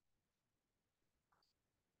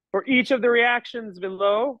 For each of the reactions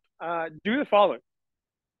below, do the following.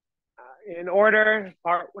 In order,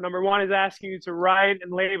 part number 1 is asking you to write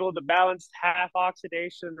and label the balanced half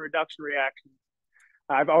oxidation reduction reaction.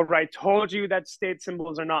 I've outright told you that state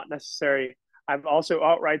symbols are not necessary. I've also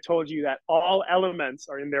outright told you that all elements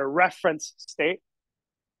are in their reference state.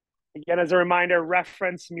 Again, as a reminder,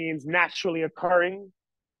 reference means naturally occurring.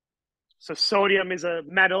 So sodium is a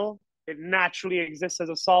metal. It naturally exists as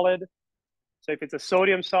a solid. So if it's a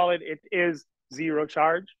sodium solid, it is 0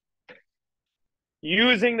 charge.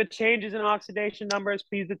 Using the changes in oxidation numbers,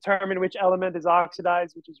 please determine which element is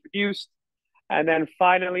oxidized, which is reduced. And then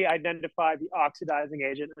finally, identify the oxidizing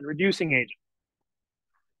agent and reducing agent.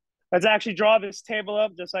 Let's actually draw this table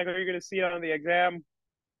up, just like you're going to see it on the exam.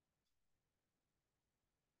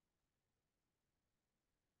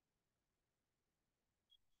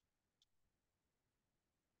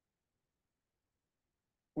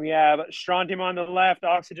 We have strontium on the left,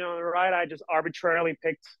 oxygen on the right. I just arbitrarily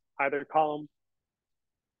picked either column.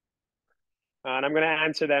 And I'm going to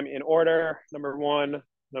answer them in order, number 1,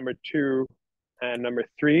 number 2, and number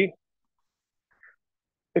 3.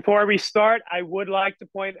 Before we start, I would like to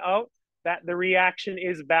point out that the reaction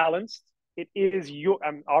is balanced. It is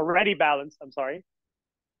already balanced, I'm sorry.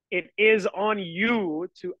 It is on you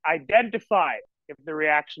to identify if the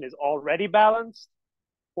reaction is already balanced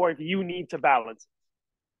or if you need to balance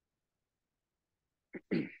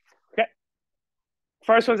it. Okay.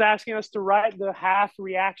 First one's asking us to write the half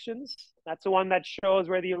reactions. That's the one that shows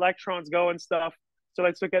where the electrons go and stuff. So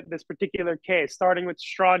let's look at this particular case, starting with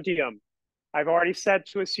strontium. I've already said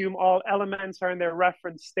to assume all elements are in their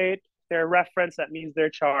reference state. Their reference, that means their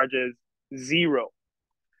charge is 0.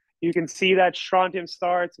 You can see that strontium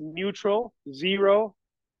starts neutral, 0,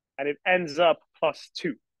 and it ends up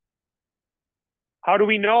 +2. How do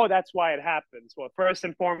we know that's why it happens? Well, first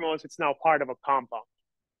and foremost, it's now part of a compound.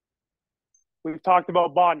 We've talked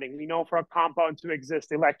about bonding. We know for a compound to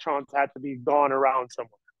exist, electrons had to be gone around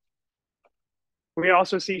somewhere. We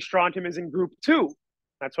also see strontium is in group 2.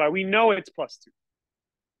 That's why we know it's +2.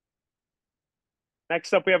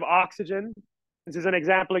 Next up, we have oxygen. This is an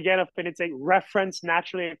example again of when it's a reference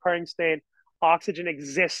naturally occurring state. Oxygen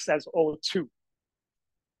exists as O2.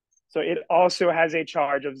 So it also has a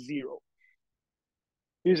charge of 0.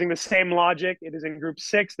 Using the same logic, it is in group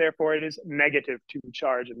 6, therefore it is -2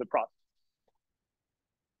 charge in the process.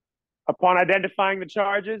 Upon identifying the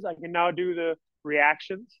charges, I can now do the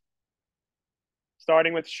reactions.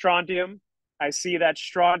 Starting with strontium, I see that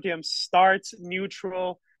strontium starts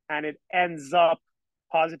neutral and it ends up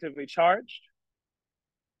positively charged.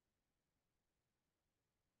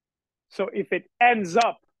 So if it ends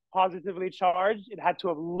up positively charged, it had to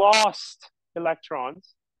have lost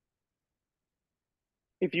electrons.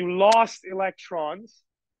 If you lost electrons,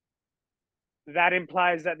 that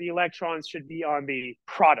implies that the electrons should be on the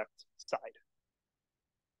product side.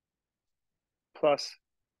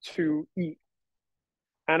 +2e.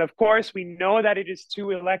 And of course, we know that it is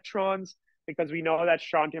 2 electrons because we know that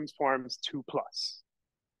strontium forms 2+.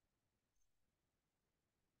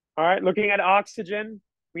 All right, looking at oxygen,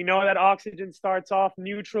 we know that oxygen starts off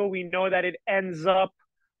neutral. We know that it ends up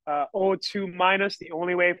O2 minus. The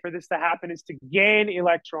only way for this to happen is to gain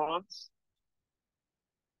electrons.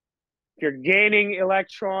 If you're gaining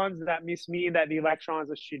electrons, that must mean that the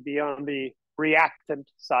electrons should be on the reactant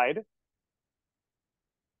side.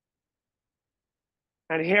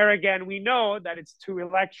 And here again, we know that it's 2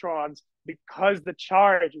 electrons because the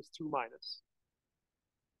charge is 2 minus.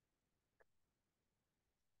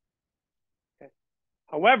 Okay.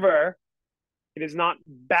 However, it is not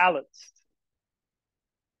balanced.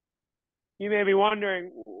 You may be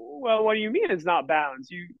wondering, well, what do you mean it's not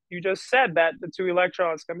balanced? You just said that the 2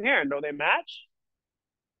 electrons come here. Don't they match?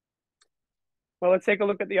 Well, let's take a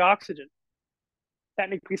look at the oxygen.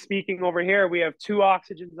 Technically speaking, over here, we have 2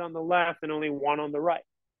 oxygens on the left and only 1 on the right.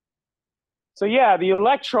 So yeah, the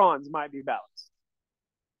electrons might be balanced,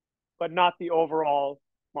 but not the overall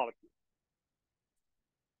molecule.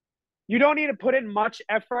 You don't need to put in much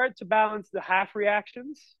effort to balance the half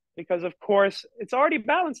reactions because, of course, it's already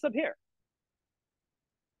balanced up here.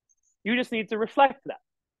 You just need to reflect that.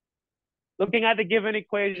 Looking at the given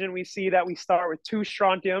equation, we see that we start with 2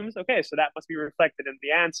 strontiums. Okay, so that must be reflected in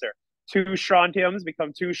the answer. 2 strontiums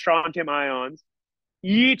become 2 strontium ions.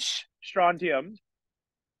 Each strontium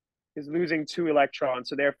is losing 2 electrons,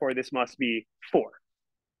 so therefore this must be 4.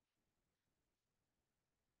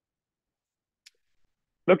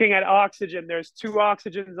 Looking at oxygen, there's 2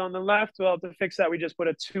 oxygens on the left. Well, to fix that, we just put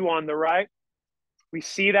a 2 on the right. We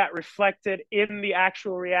see that reflected in the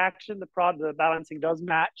actual reaction. The balancing does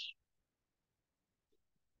match.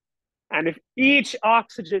 And if each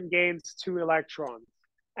oxygen gains 2 electrons,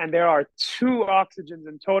 and there are 2 oxygens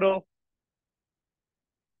in total,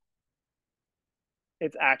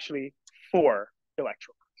 it's actually 4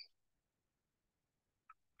 electrons.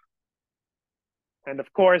 And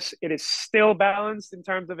of course, it is still balanced in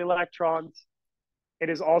terms of electrons. It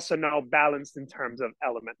is also now balanced in terms of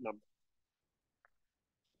element number.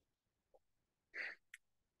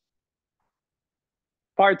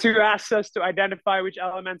 Part 2 asks us to identify which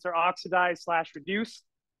elements are oxidized/reduced.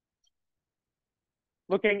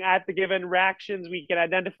 Looking at the given reactions, we can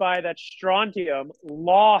identify that strontium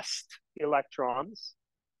lost electrons.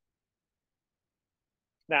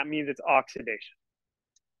 That means it's oxidation.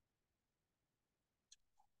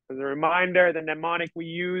 As a reminder, the mnemonic we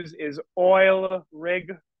use is oil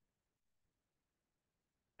rig.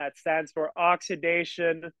 That stands for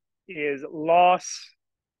oxidation is loss.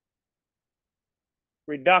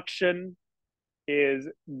 Reduction is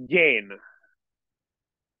gain.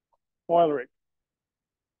 Oil rig.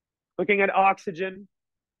 Looking at oxygen,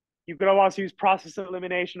 you could also use process of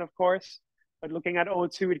elimination, of course, but looking at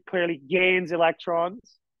O2, it clearly gains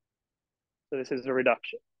electrons. So this is a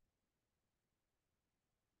reduction.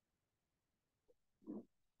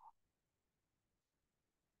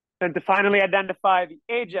 And to finally identify the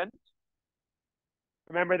agent,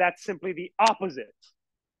 remember that's simply the opposite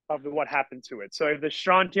of what happened to it. So if the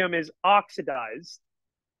strontium is oxidized,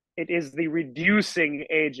 it is the reducing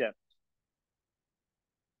agent.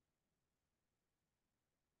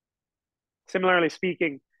 Similarly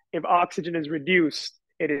speaking, if oxygen is reduced,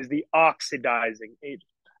 it is the oxidizing agent.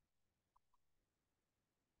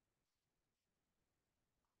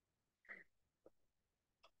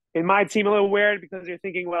 It might seem a little weird because you're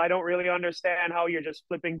thinking, well, I don't really understand how you're just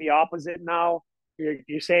flipping the opposite now.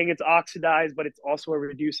 You're saying it's oxidized, but it's also a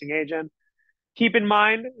reducing agent. Keep in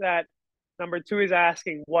mind that number 2 is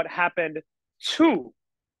asking what happened to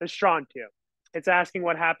the strontium. It's asking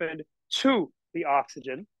what happened to the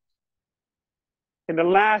oxygen. In the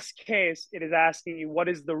last case, it is asking you what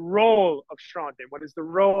is the role of strontium? What is the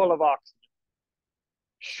role of oxygen?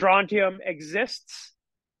 Strontium exists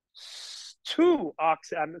to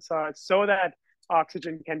oxygen, so that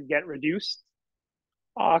oxygen can get reduced.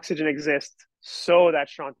 Oxygen exists so that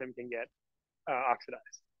strontium can get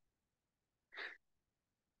oxidized.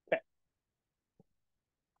 Okay.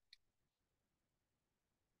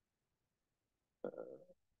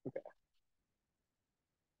 Okay.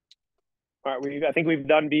 All right, I think we've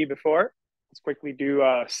done B before. Let's quickly do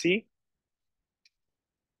C.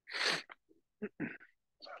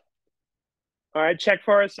 All right, check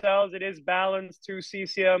for ourselves. It is balanced, 2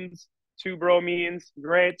 cesiums, 2 bromines.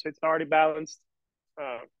 Great, so it's already balanced.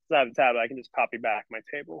 That tab, I can just copy back my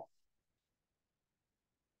table.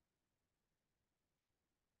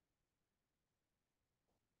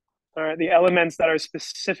 All right, the elements that are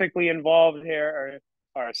specifically involved here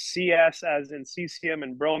are CS, as in cesium,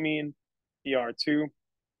 and bromine, Br2.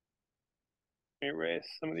 Erase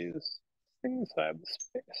some of these things so I have the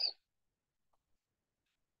space.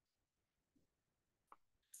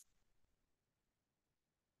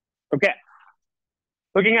 Okay.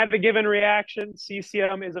 Looking at the given reaction,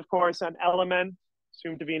 cesium is, of course, an element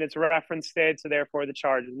assumed to be in its reference state, so therefore the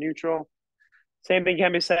charge is neutral. Same thing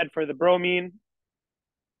can be said for the bromine.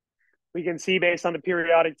 We can see based on the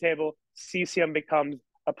periodic table, cesium becomes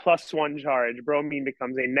a +1 charge, bromine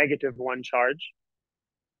becomes a -1 charge.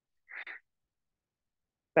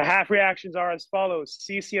 The half reactions are as follows.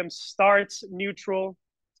 Cesium starts neutral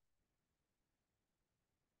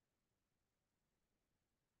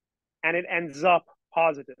and it ends up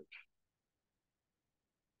positive.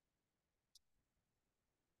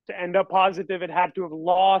 To end up positive, it had to have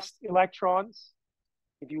lost electrons.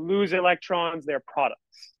 If you lose electrons, they're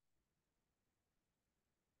products.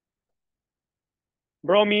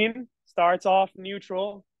 Bromine starts off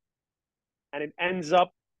neutral and it ends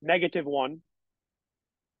up -1.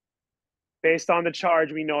 Based on the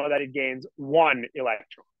charge, we know that it gains 1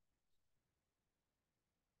 electron.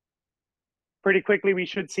 Pretty quickly, we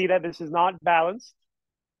should see that this is not balanced,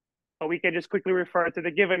 but we can just quickly refer to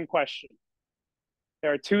the given question.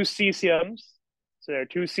 There are 2 cesiums, so there are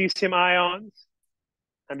 2 cesium ions,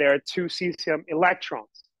 and there are 2 cesium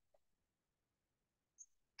electrons.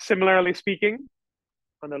 Similarly speaking,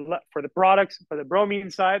 on the left, for the products, for the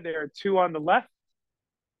bromine side, there are 2 on the left,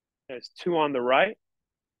 there's 2 on the right.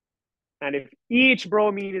 And if each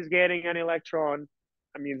bromine is getting an electron,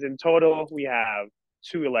 that means in total we have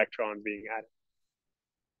 2 electrons being added.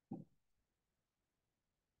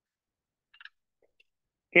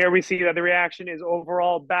 Here we see that the reaction is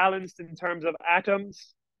overall balanced in terms of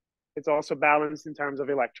atoms. It's also balanced in terms of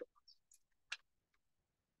electrons.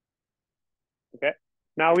 Okay,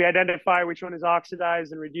 now we identify which one is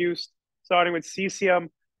oxidized and reduced. Starting with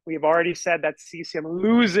cesium, we've already said that cesium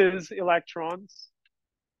loses electrons.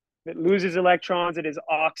 If it loses electrons, it is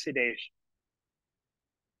oxidation.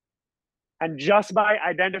 And just by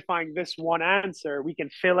identifying this one answer, we can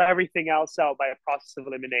fill everything else out by a process of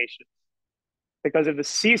elimination. Because if the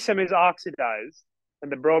cesium is oxidized, then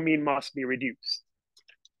the bromine must be reduced.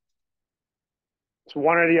 It's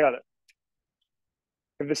one or the other.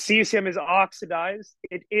 If the cesium is oxidized,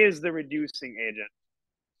 it is the reducing agent.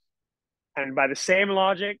 And by the same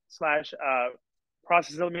logic slash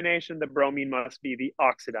process elimination, the bromine must be the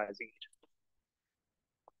oxidizing agent.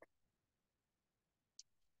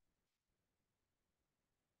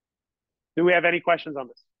 Do we have any questions on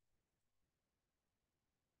this?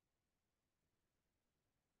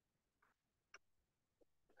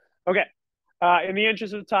 Okay. In the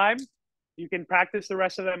interest of time, you can practice the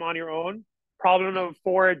rest of them on your own. Problem number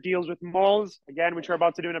 4 deals with moles, again, which we're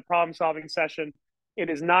about to do in a problem-solving session. It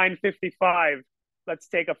is 9:55. Let's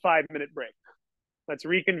take a 5-minute break. Let's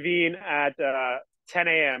reconvene at 10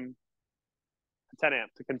 a.m. 10 a.m.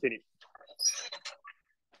 to continue.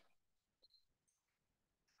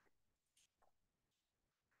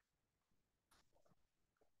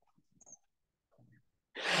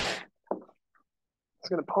 It's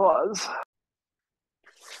going to pause.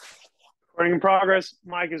 Recording in progress.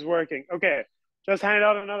 Mic is working. Okay. Just handed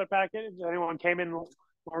out another packet. If anyone came in more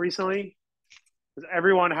recently, does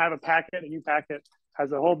everyone have a packet? A new packet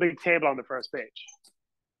has a whole big table on the first page.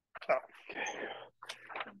 Oh,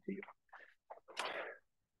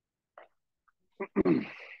 okay.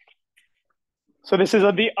 So this is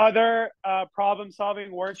the other problem-solving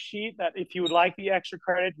worksheet that if you would like the extra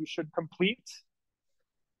credit, you should complete.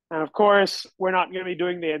 And of course, we're not going to be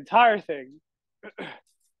doing the entire thing.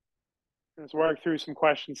 Let's work through some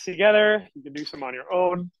questions together. You can do some on your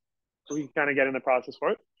own. So we can kind of get in the process for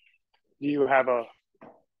it. Do you have a,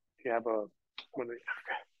 okay.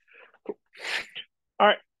 Cool. All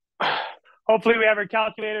right. Hopefully we have our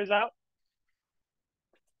calculators out.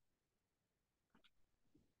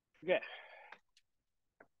 Okay.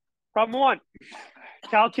 Problem 1.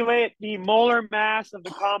 Calculate the molar mass of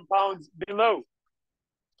the compounds below.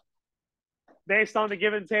 Based on the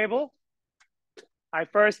given table, I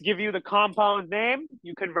first give you the compound name,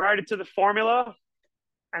 you convert it to the formula,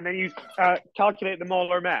 and then you calculate the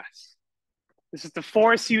molar mass. This is to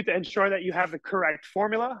force you to ensure that you have the correct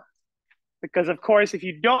formula, because of course, if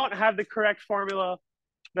you don't have the correct formula,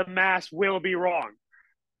 the mass will be wrong.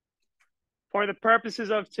 For the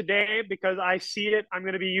purposes of today, because I see it, I'm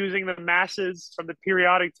going to be using the masses from the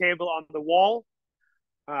periodic table on the wall.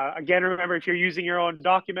 Again, remember, if you're using your own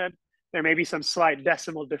document, there may be some slight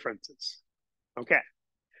decimal differences. Okay,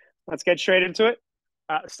 let's get straight into it.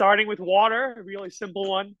 Starting with water, a really simple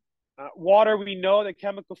one. Water, we know the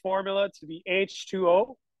chemical formula to be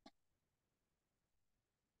H2O.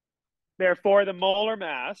 Therefore, the molar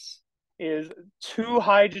mass is 2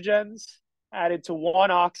 hydrogens added to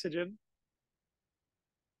 1 oxygen.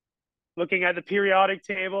 Looking at the periodic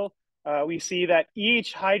table, we see that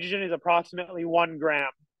each hydrogen is approximately 1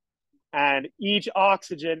 gram, and each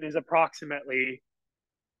oxygen is approximately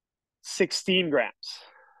 16 grams.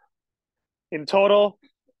 In total,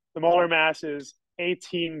 the molar mass is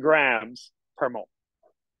 18 grams per mole.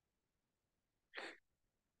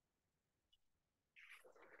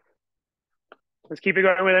 Let's keep it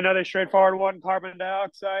going with another straightforward one, carbon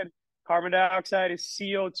dioxide. Carbon dioxide is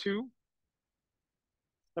CO2.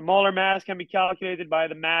 The molar mass can be calculated by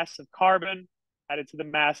the mass of carbon added to the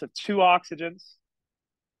mass of 2 oxygens.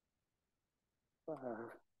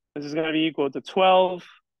 This is going to be equal to 12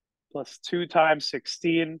 plus 2 times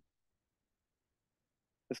 16.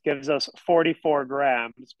 This gives us 44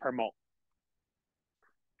 grams per mole.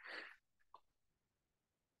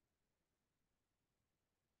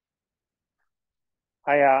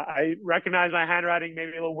 I recognize my handwriting may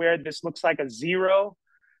be a little weird. This looks like a 0,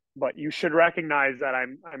 but you should recognize that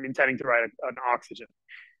I'm intending to write an oxygen.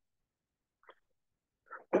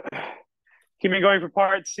 Keep me going for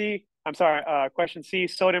part C. I'm sorry, question C,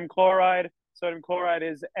 sodium chloride. Sodium chloride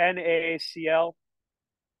is NaCl.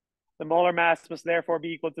 The molar mass must therefore be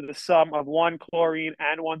equal to the sum of 1 chlorine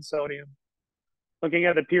and 1 sodium. Looking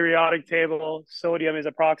at the periodic table, sodium is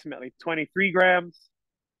approximately 23 grams.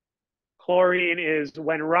 Chlorine is,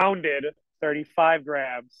 when rounded, 35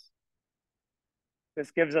 grams.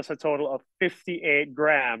 This gives us a total of 58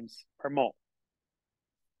 grams per mole.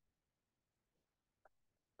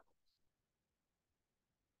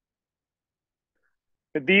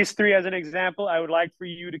 With these 3 as an example, I would like for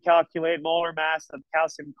you to calculate molar mass of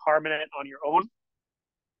calcium carbonate on your own.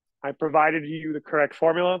 I provided you the correct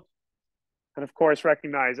formula. And of course,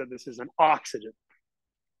 recognize that this is an oxygen.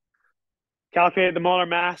 Calculate the molar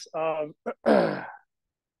mass of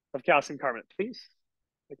calcium carbonate, please.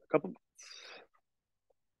 Take a couple minutes.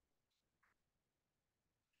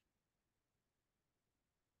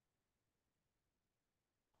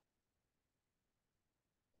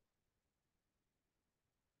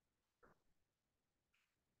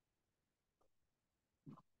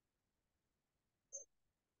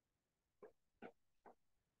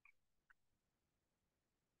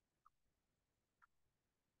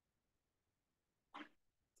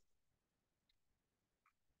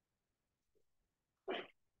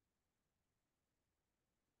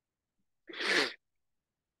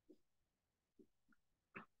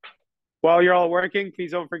 While you're all working,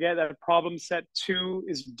 please don't forget that problem set 2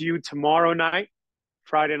 is due tomorrow night,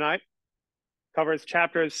 Friday night. Covers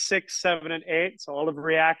chapters 6, 7, and 8, so all of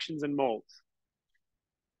reactions and moles.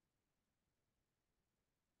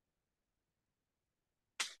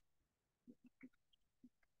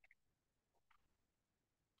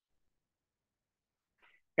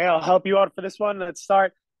 Okay, I'll help you out for this one. Let's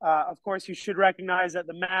start. Of course, you should recognize that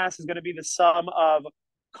the mass is going to be the sum of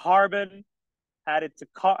carbon added to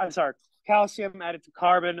calcium added to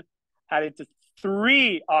carbon added to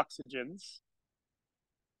 3 oxygens.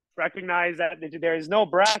 Recognize that there is no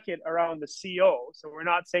bracket around the CO, so we're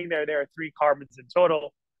not saying there are 3 carbons in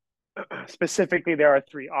total. Specifically, there are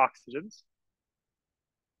 3 oxygens.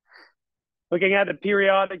 Looking at the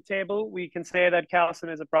periodic table, we can say that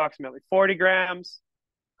calcium is approximately 40 grams,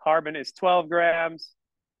 carbon is 12 grams,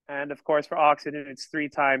 and of course for oxygen, it's 3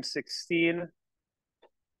 times 16.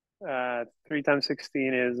 3 times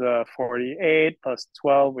 16 is 48 plus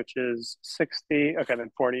 12, which is 60. Okay,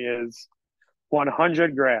 then 40 is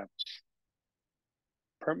 100 grams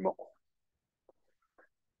per mole.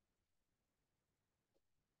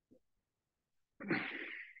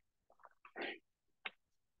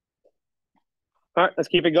 All right, let's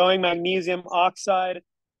keep it going. Magnesium oxide.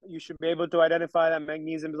 You should be able to identify that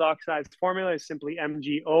magnesium oxide's formula is simply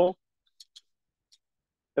MgO.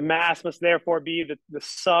 The mass must therefore be the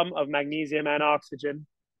sum of magnesium and oxygen.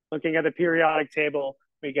 Looking at the periodic table,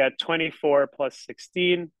 we get 24 plus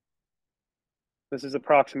 16. This is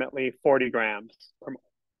approximately 40 grams per mole.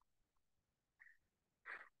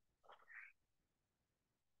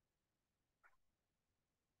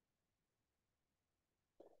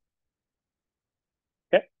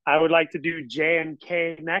 Okay, I would like to do J and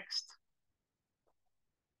K next.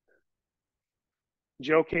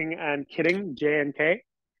 Joking and kidding, J and K,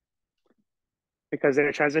 because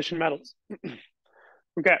they're transition metals.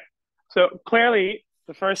 Okay, so clearly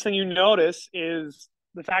the first thing you notice is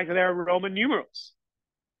the fact that they're Roman numerals.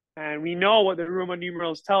 And we know what the Roman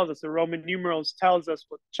numerals tells us. The Roman numerals tells us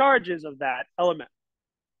what the charge is of that element.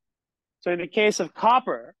 So in the case of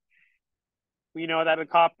copper, we know that the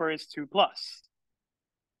copper is 2 plus.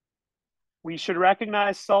 We should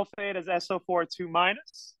recognize sulfate as SO4 2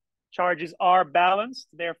 minus. Charges are balanced,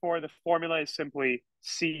 therefore the formula is simply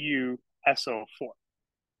CuSO4.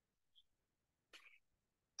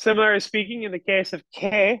 Similarly speaking, in the case of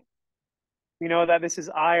K, we know that this is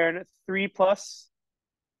iron 3 plus,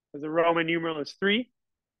 because the Roman numeral is 3.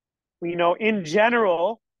 We know in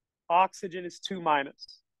general, oxygen is 2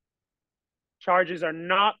 minus. Charges are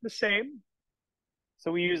not the same,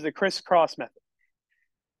 so we use the crisscross method.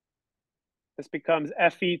 This becomes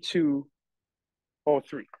Fe2O3. All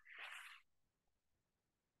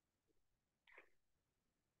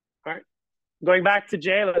right, going back to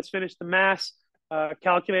J, let's finish the mass.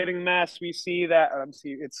 Calculating the mass, we see that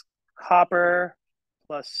it's copper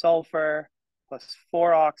plus sulfur plus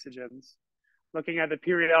 4 oxygens. Looking at the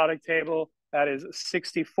periodic table, that is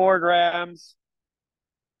 64 grams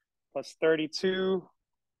plus 32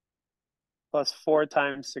 plus 4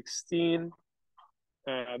 times 16.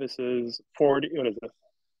 This is 40. What is it?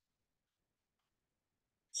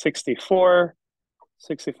 64.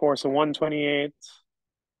 64, so 128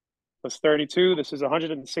 plus 32. This is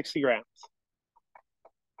 160 grams.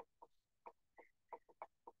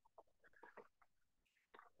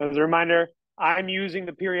 As a reminder, I'm using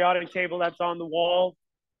the periodic table that's on the wall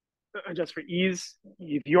just for ease.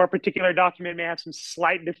 If your particular document may have some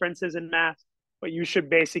slight differences in mass, but you should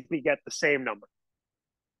basically get the same number.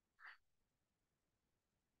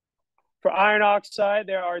 For iron oxide,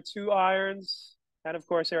 there are 2 irons, and of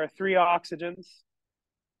course, there are 3 oxygens.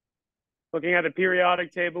 Looking at the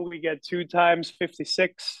periodic table, we get 2 times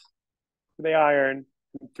 56 for the iron,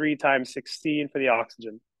 and 3 times 16 for the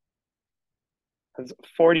oxygen. That's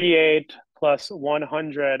 48 plus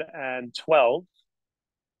 112.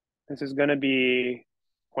 This is going to be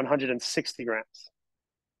 160 grams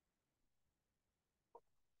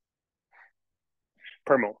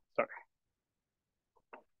per mole, sorry.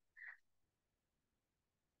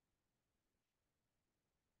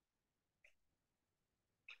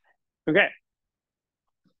 Okay.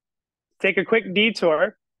 Take a quick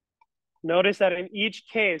detour. Notice that in each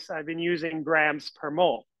case, I've been using grams per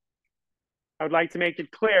mole. I would like to make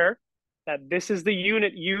it clear that this is the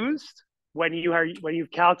unit used when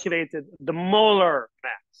you've calculated the molar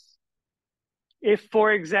mass. If,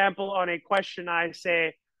 for example, on a question I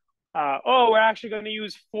say, we're actually going to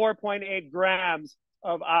use 4.8 grams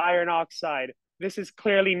of iron oxide, this is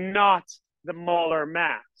clearly not the molar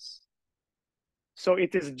mass. So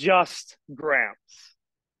it is just grams.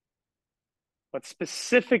 But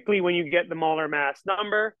specifically when you get the molar mass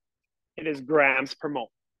number, it is grams per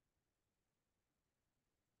mole.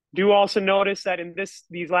 Do also notice that in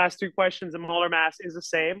these last two questions, the molar mass is the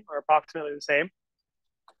same, or approximately the same.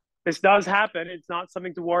 This does happen. It's not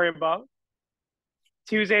something to worry about.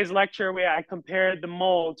 Tuesday's lecture, where I compared the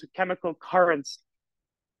mole to chemical currency.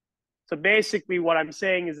 So basically what I'm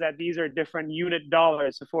saying is that these are different unit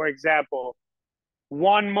dollars. So for example,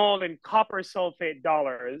 1 mole in copper sulfate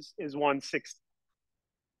dollars is 160.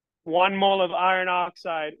 1 mole of iron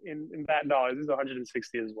oxide in that dollars is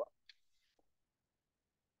 160 as well.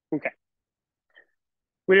 Okay.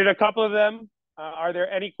 We did a couple of them. Are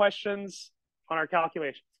there any questions on our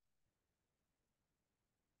calculations?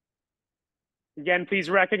 Again, please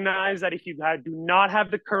recognize that if you do not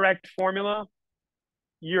have the correct formula,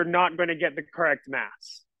 you're not going to get the correct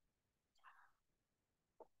mass.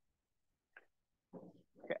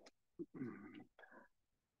 Okay.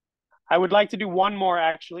 I would like to do one more,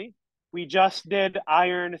 actually. We just did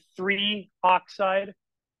iron 3 oxide.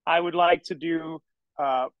 I would like to do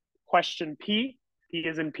question P. P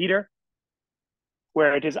is in Peter,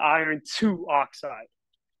 where it is iron 2 oxide.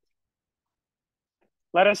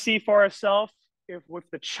 Let us see for ourselves if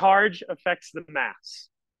the charge affects the mass.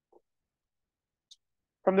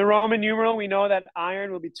 From the Roman numeral, we know that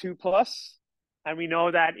iron will be 2 plus, and we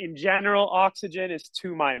know that in general, oxygen is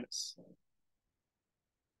 2 minus.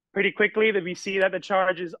 Pretty quickly, that we see that the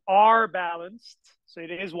charges are balanced, so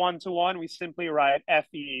it is 1-to-1. We simply write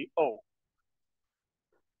FeO.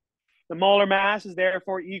 The molar mass is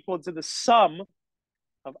therefore equal to the sum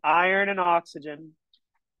of iron and oxygen,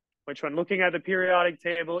 which when looking at the periodic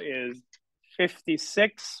table is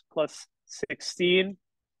 56 plus 16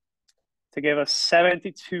 to give us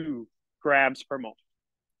 72 grams per mole.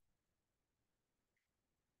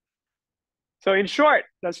 So in short,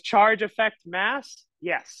 does charge affect mass?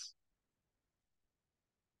 Yes.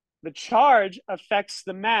 The charge affects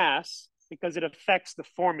the mass because it affects the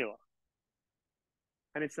formula.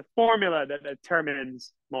 And it's the formula that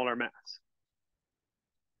determines molar mass.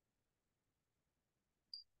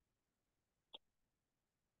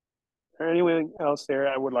 Is there anything else there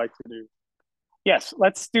I would like to do? Yes,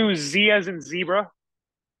 let's do Z as in zebra.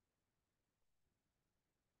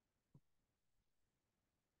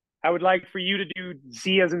 I would like for you to do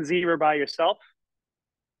Z as in zebra by yourself.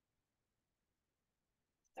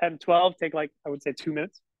 10, 12, take like, I would say 2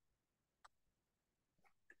 minutes.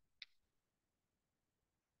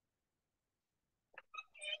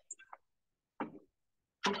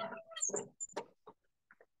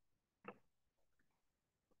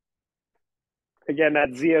 Again,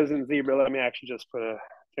 that Z as in zebra, let me actually just put a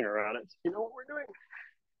thing around it so you know what we're doing.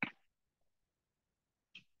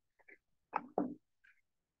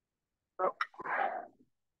 Oh.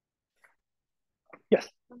 Yes.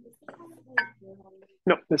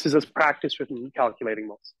 No, this is just practice with calculating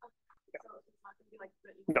moles. Yeah.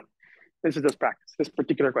 No, this is just practice. This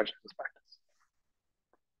particular question is practice.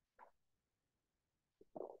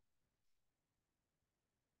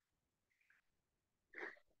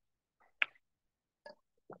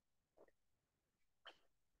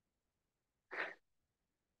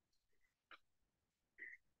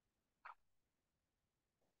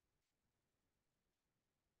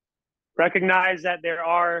 Recognize that there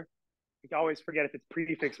are, you always forget if it's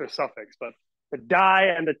prefix or suffix, but the di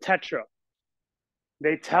and the tetra,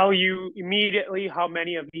 they tell you immediately how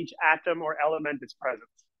many of each atom or element is present.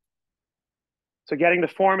 So getting the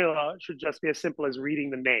formula should just be as simple as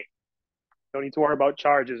reading the name. Don't need to worry about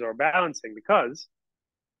charges or balancing because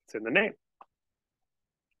it's in the name.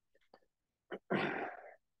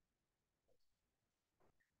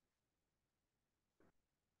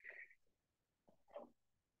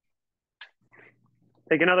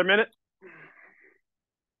 Take another minute.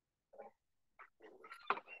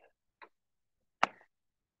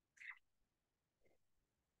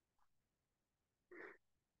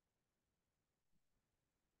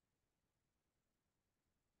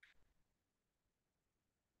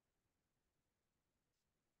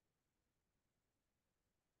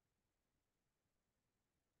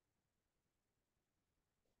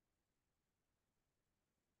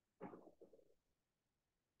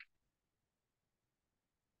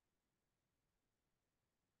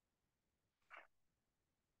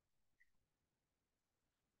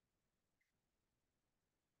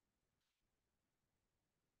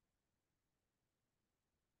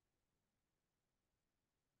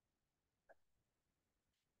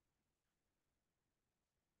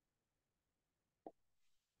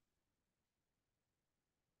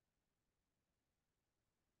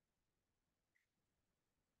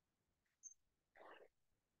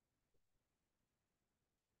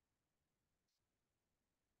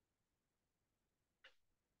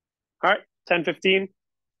 All right, 10:15.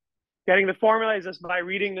 Getting the formula is just by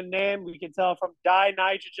reading the name. We can tell from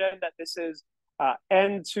dinitrogen that this is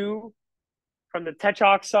N2. From the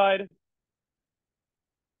tetroxide,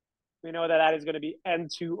 we know that that is going to be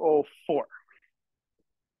N2O4.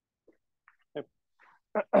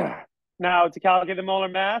 Now, to calculate the molar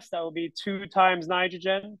mass, that will be 2 times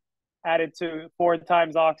nitrogen added to 4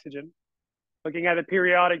 times oxygen. Looking at the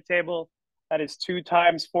periodic table, that is 2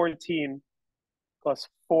 times 14 plus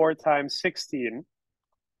 4 times 16.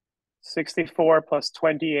 64 plus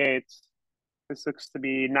 28. This looks to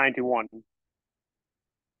be 91.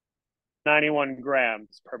 91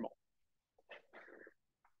 grams per mole.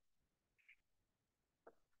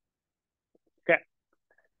 Okay.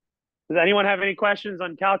 Does anyone have any questions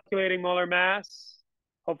on calculating molar mass?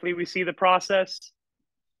 Hopefully we see the process,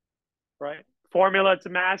 right? Formula to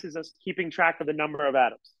mass is just keeping track of the number of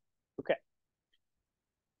atoms. Okay.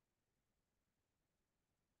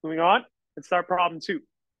 Moving on, let's start problem 2.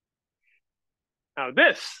 Now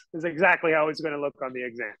this is exactly how it's going to look on the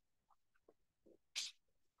exam.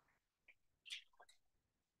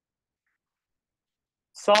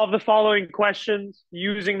 Solve the following questions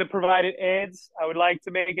using the provided aids. I would like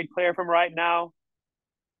to make it clear from right now,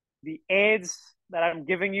 the aids that I'm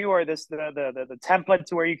giving you are the template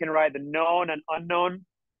to where you can write the known and unknown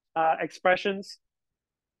expressions.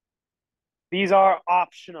 These are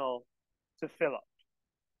optional to fill out.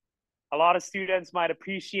 A lot of students might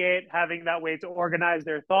appreciate having that way to organize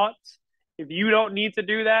their thoughts. If you don't need to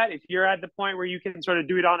do that, if you're at the point where you can sort of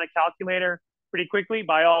do it on a calculator pretty quickly,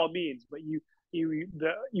 by all means, but you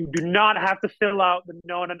do not have to fill out the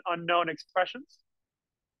known and unknown expressions.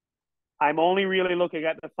 I'm only really looking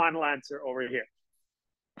at the final answer over here.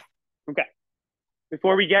 Okay.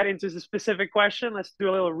 Before we get into the specific question, let's do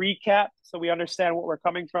a little recap so we understand what we're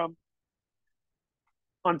coming from.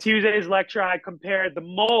 On Tuesday's lecture, I compared the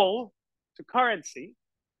mole to currency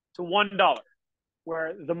to $1,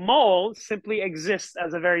 where the mole simply exists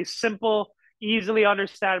as a very simple, easily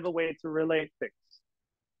understandable way to relate things.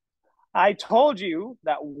 I told you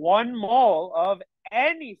that 1 mole of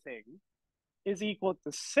anything is equal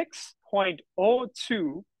to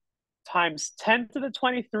 6.02 times 10 to the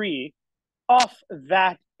 23 of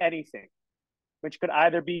that anything, which could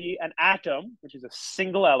either be an atom, which is a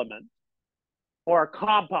single element, or a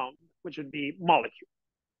compound, which would be molecule.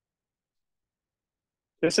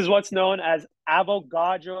 This is what's known as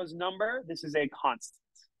Avogadro's number. This is a constant.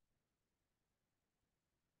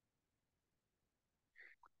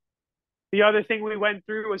 The other thing we went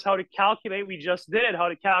through was how to calculate, we just did, how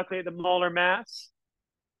to calculate the molar mass.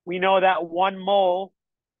 We know that 1 mole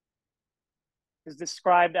is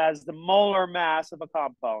described as the molar mass of a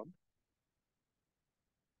compound.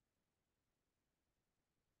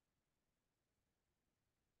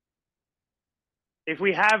 If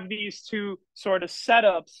we have these two sort of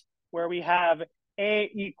setups where we have A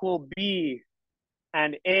equal B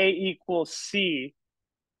and A equals C,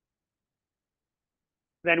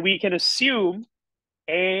 then we can assume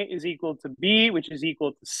A is equal to B, which is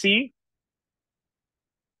equal to C.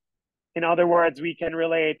 In other words, we can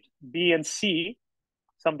relate B and C,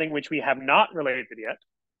 something which we have not related yet.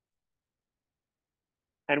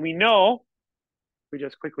 And we know, we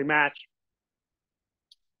just quickly match,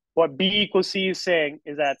 what B equals C is saying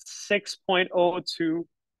is that 6.02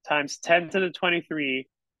 times 10 to the 23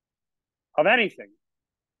 of anything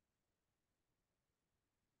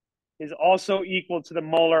is also equal to the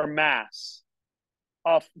molar mass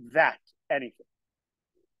of that anything.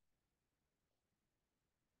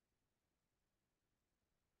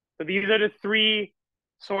 So these are the 3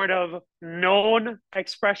 sort of known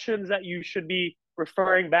expressions that you should be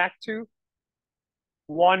referring back to.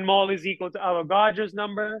 1 mole is equal to Avogadro's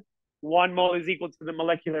number. 1 mole is equal to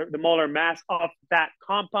the molar mass of that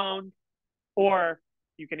compound, or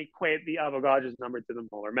you can equate the Avogadro's number to the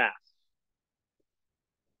molar mass.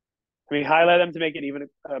 Let me highlight them to make it even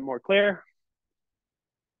more clear.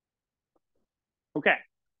 Okay.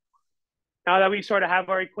 Now that we sort of have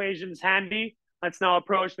our equations handy, let's now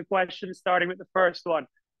approach the question starting with the first one.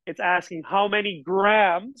 It's asking how many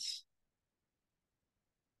grams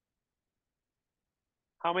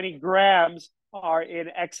are in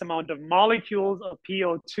X amount of molecules of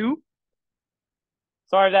PO2.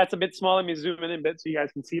 Sorry if that's a bit small. Let me zoom in a bit so you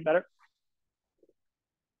guys can see better.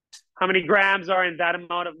 How many grams are in that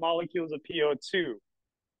amount of molecules of PO2?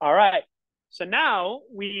 All right. So now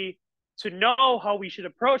to know how we should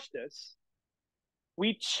approach this,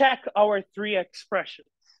 we check our 3 expressions.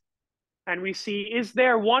 And we see, is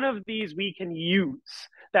there one of these we can use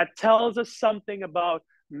that tells us something about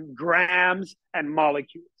grams and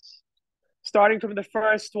molecules? Starting from the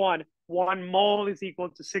first one, 1 mole is equal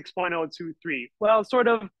to 6.023. Well, sort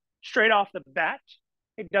of straight off the bat,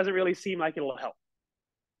 it doesn't really seem like it'll help.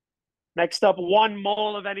 Next up, 1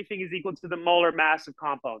 mole of anything is equal to the molar mass of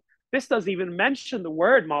compound. This doesn't even mention the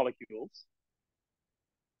word molecules,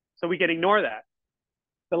 so we can ignore that.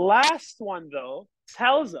 The last one, though,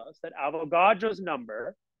 tells us that Avogadro's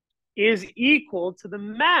number is equal to the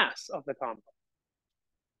mass of the compound.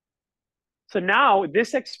 So now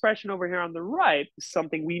this expression over here on the right is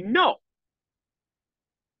something we know.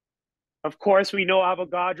 Of course, we know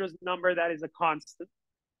Avogadro's number, that is a constant.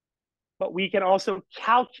 But we can also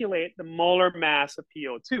calculate the molar mass of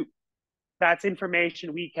PO2. That's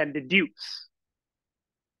information we can deduce.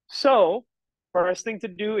 So, first thing to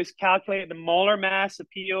do is calculate the molar mass of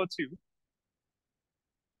PO2,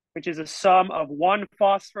 which is a sum of 1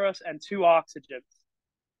 phosphorus and 2 oxygens.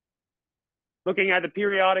 Looking at the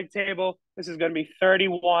periodic table, this is going to be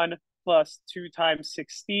 31 plus 2 times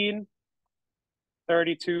 16.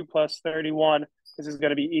 32 plus 31. This is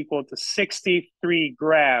going to be equal to 63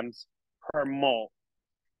 grams per mole.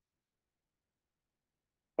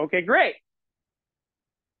 Okay, great.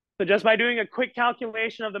 So just by doing a quick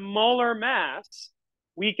calculation of the molar mass,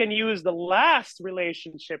 we can use the last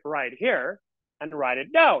relationship right here and write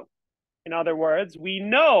it down. In other words, we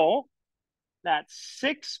know that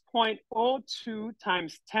 6.02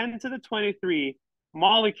 times 10 to the 23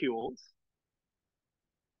 molecules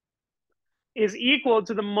is equal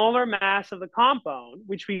to the molar mass of the compound,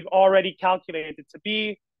 which we've already calculated to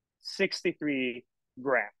be 63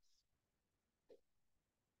 grams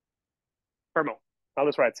per mole. I'll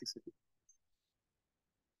just write 63.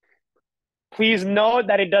 Please note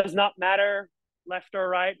that it does not matter left or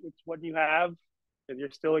right, which what you have, because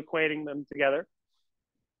you're still equating them together.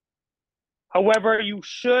 However, you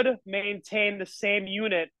should maintain the same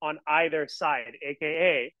unit on either side,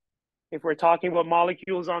 aka if we're talking about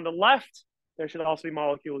molecules on the left, there should also be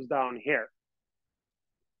molecules down here.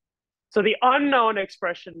 So the unknown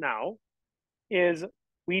expression now is,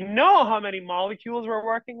 we know how many molecules we're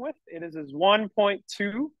working with. It is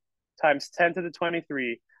 1.2 times 10 to the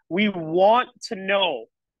 23. We want to know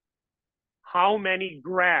how many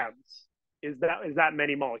grams is that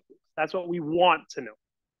many molecules. That's what we want to know.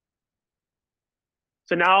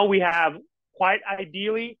 So now we have, quite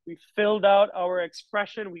ideally, we filled out our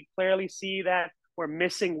expression. We clearly see that we're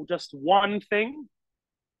missing just one thing.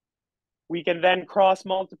 We can then cross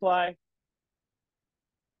multiply.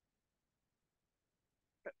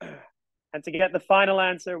 And to get the final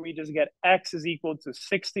answer, we just get x is equal to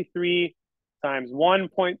 63 times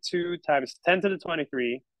 1.2 times 10 to the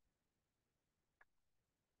 23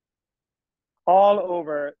 all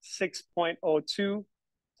over 6.02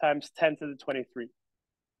 times 10 to the 23.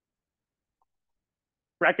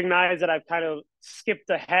 Recognize that I've kind of skipped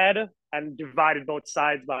ahead and divided both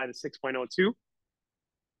sides by the 6.02.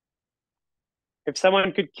 If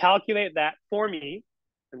someone could calculate that for me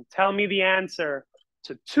and tell me the answer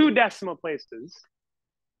to 2 decimal places,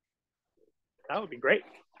 that would be great.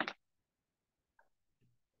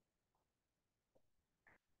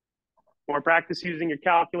 More practice using your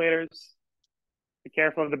calculators. Be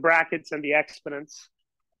careful of the brackets and the exponents.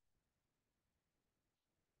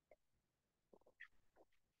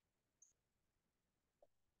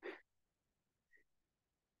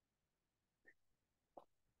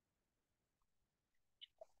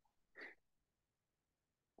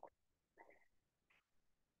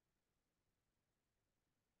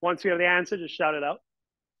 Once you have the answer, just shout it out.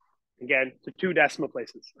 Again, to 2 decimal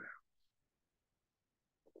places.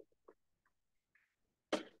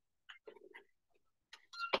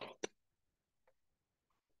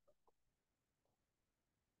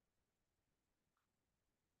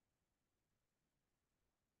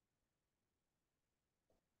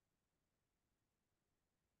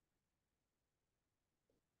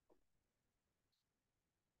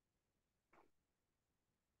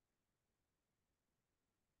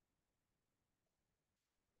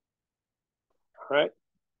 All right,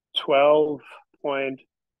 12.56.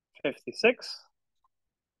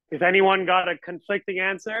 If anyone got a conflicting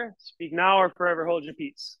answer, speak now or forever hold your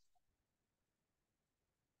peace.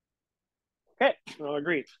 Okay, all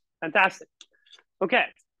agreed. Fantastic. Okay,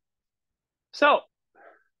 so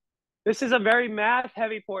this is a very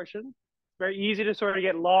math-heavy portion. Very easy to sort of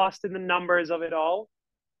get lost in the numbers of it all.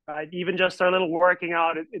 Even just our little working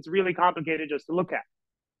out, it's really complicated just to look at.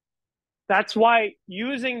 That's why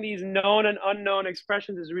using these known and unknown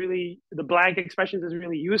expressions is really, the blank expressions is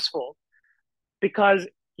really useful, because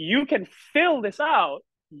you can fill this out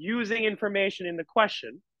using information in the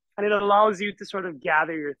question, and it allows you to sort of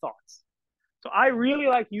gather your thoughts. So I really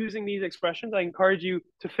like using these expressions. I encourage you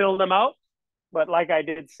to fill them out. But like I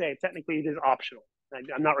did say, technically it is optional.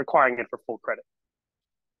 I'm not requiring it for full credit.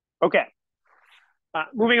 Okay.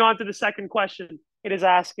 Moving on to the second question. It is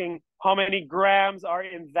asking how many grams are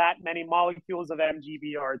in that many molecules of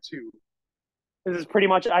MgBr2. This is pretty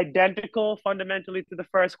much identical fundamentally to the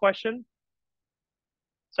first question.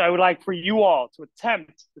 So I would like for you all to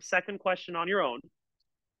attempt the second question on your own,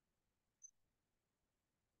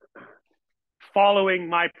 following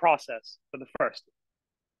my process for the first.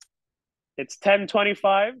 It's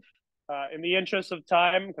 10:25. In the interest of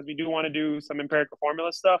time, because we do want to do some empirical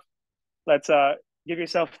formula stuff, let's give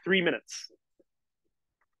yourself 3 minutes.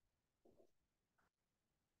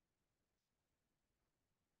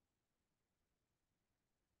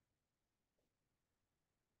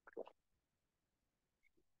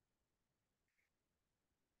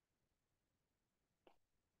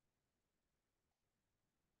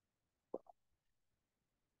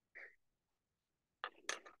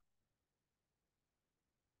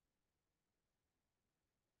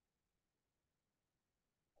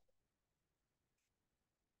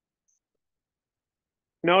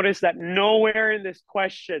 Notice that nowhere in this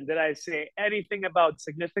question did I say anything about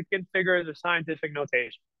significant figures or scientific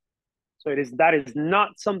notation. So that is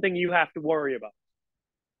not something you have to worry about.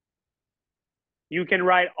 You can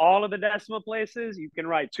write all of the decimal places. You can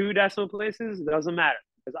write 2 decimal places. It doesn't matter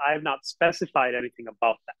because I have not specified anything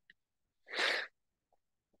about that.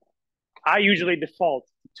 I usually default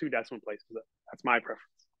to 2 decimal places. That's my preference.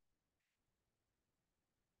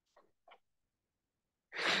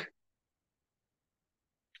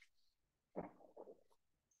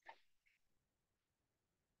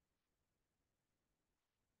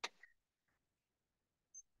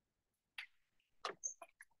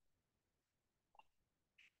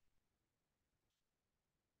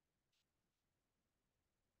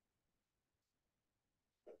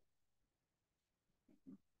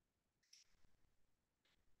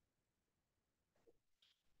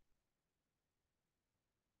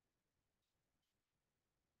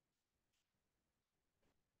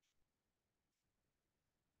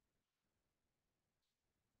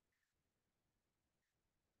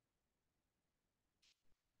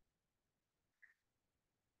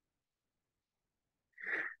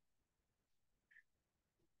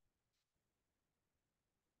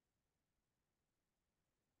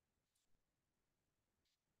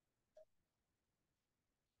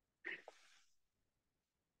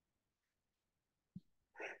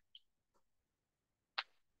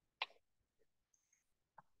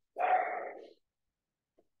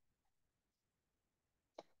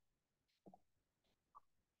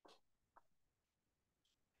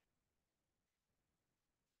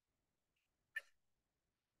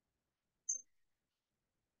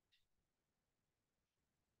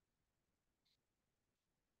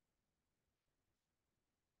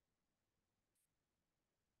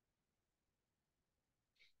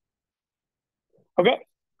 Okay,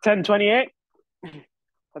 10:28.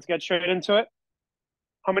 Let's get straight into it.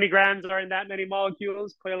 How many grams are in that many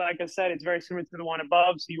molecules? Clearly, like I said, it's very similar to the one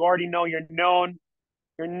above. So you already know your known.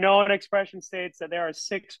 Your known expression states that there are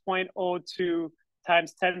 6.02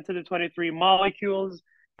 times 10 to the 23 molecules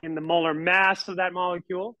in the molar mass of that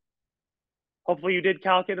molecule. Hopefully you did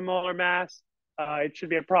calculate the molar mass. It should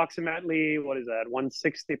be approximately, what is that,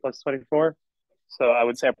 160 plus 24? So I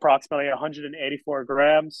would say approximately 184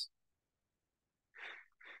 grams.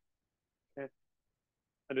 Okay.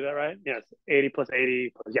 I do that right? Yes, 80 plus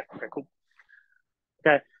 80 plus, yeah, okay, cool.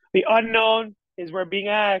 Okay, the unknown is we're being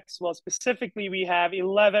asked, well, specifically we have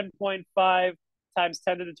 11.5 times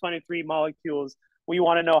 10 to the 23 molecules. We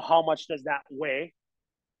want to know how much does that weigh.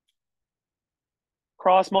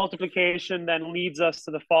 Cross multiplication then leads us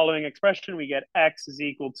to the following expression. We get x is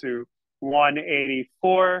equal to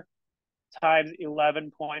 184 times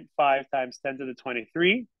 11.5 times 10 to the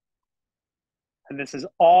 23. And this is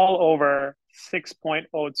all over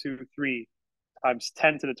 6.023 times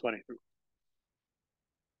 10 to the 23.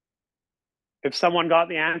 If someone got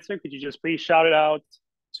the answer, could you just please shout it out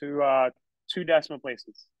to 2 decimal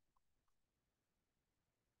places?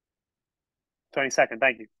 22nd,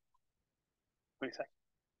 thank you. 22nd.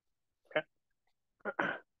 Okay.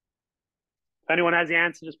 If anyone has the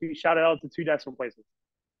answer, just please shout it out to 2 decimal places.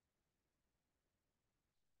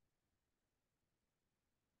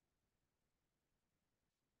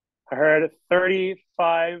 I heard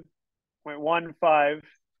 35.15.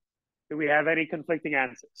 Do we have any conflicting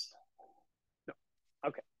answers? No.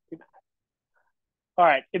 Okay. All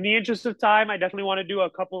right. In the interest of time, I definitely want to do a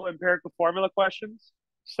couple empirical formula questions.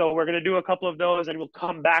 So we're going to do a couple of those and we'll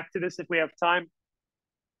come back to this if we have time.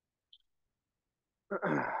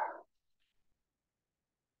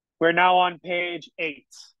 We're now on page 8.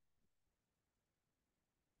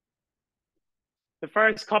 The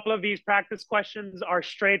first couple of these practice questions are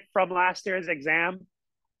straight from last year's exam.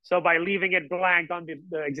 So by leaving it blank on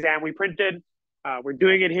the exam we printed, we're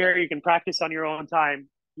doing it here. You can practice on your own time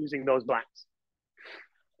using those blanks.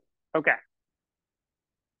 Okay.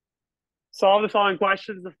 Solve the following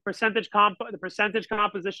questions. The percentage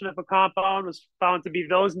composition of a compound was found to be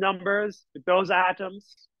those numbers with those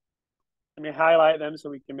atoms. Let me highlight them so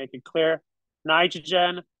we can make it clear.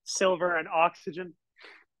 Nitrogen, silver, and oxygen.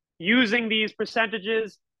 Using these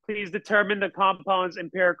percentages, please determine the compound's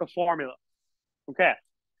empirical formula. Okay.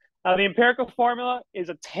 Now, the empirical formula is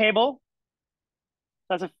a table.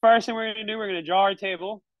 That's the first thing we're going to do. We're going to draw our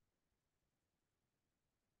table.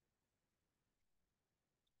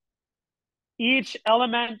 Each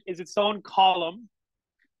element is its own column.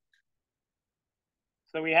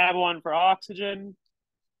 So we have one for oxygen,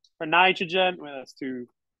 for nitrogen. Well, that's too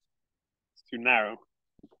narrow.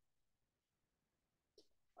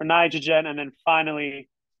 For nitrogen, and then finally,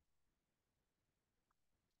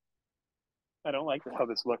 I don't like how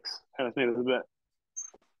this looks. Kind of made it a bit.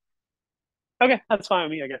 Okay, that's fine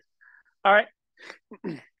with me, I guess. All right.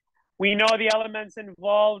 We know the elements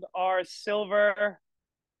involved are silver,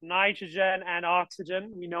 nitrogen, and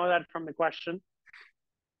oxygen. We know that from the question.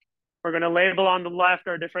 We're going to label on the left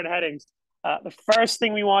our different headings. The first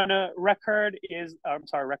thing we want to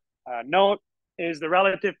note is the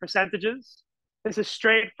relative percentages. This is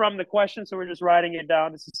straight from the question, so we're just writing it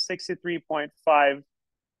down. This is 63.5,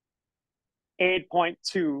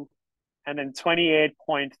 8.2, and then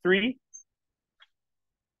 28.3.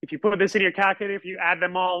 If you put this in your calculator, if you add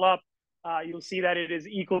them all up, you'll see that it is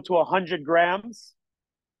equal to 100 grams.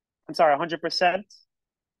 I'm sorry, 100%.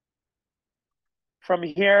 From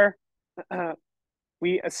here,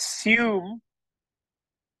 we assume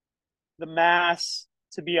the mass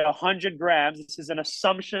to be 100 grams. This is an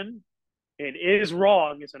assumption. It is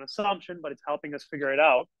wrong. It's an assumption, but it's helping us figure it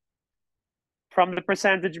out. From the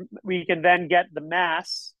percentage, we can then get the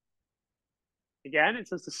mass. Again, it's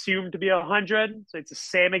just assumed to be 100, so it's the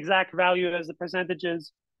same exact value as the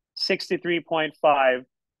percentages: 63.5,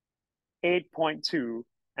 8.2,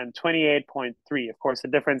 and 28.3. Of course, the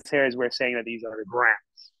difference here is we're saying that these are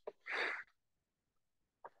grams.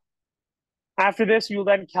 After this, you'll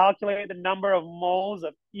then calculate the number of moles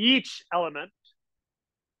of each element.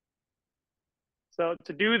 So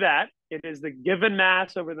to do that, it is the given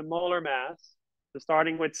mass over the molar mass. So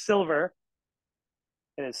starting with silver,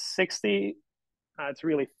 it is 60. It's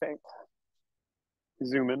really faint.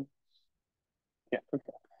 Zoom in. Yeah,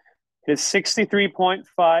 okay. It is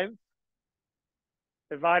 63.5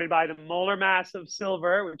 divided by the molar mass of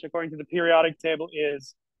silver, which according to the periodic table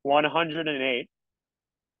is 108.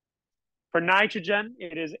 For nitrogen,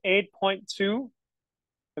 it is 8.2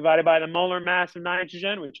 divided by the molar mass of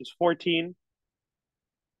nitrogen, which is 14.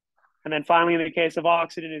 And then finally, in the case of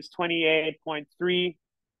oxygen, is 28.3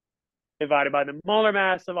 divided by the molar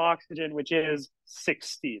mass of oxygen, which is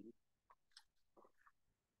 16.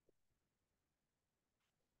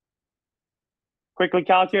 Quickly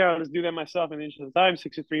calculate, I'll just do that myself in the interest of time.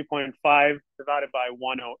 63.5 divided by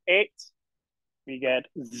 108. We get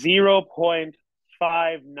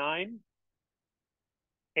 0.59.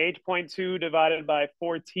 8.2 divided by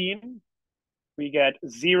 14. We get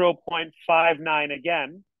 0.59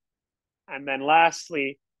 again. And then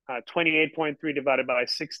lastly, 28.3 divided by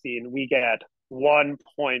 16, we get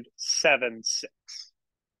 1.76.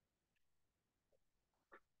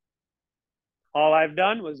 All I've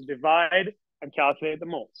done was divide and calculate the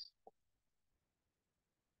moles.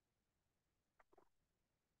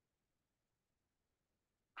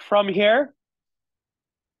 From here,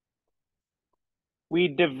 we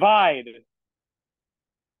divide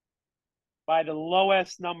by the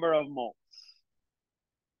lowest number of moles.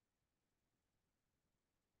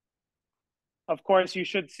 Of course, you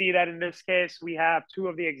should see that in this case, we have two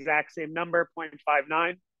of the exact same number,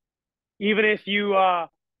 0.59. Even if you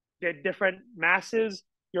did different masses,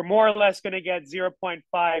 you're more or less going to get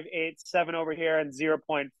 0.587 over here and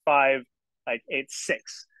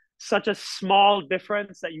 0.586. Such a small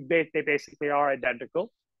difference that they basically are identical.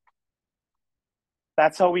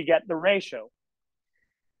 That's how we get the ratio.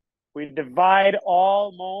 We divide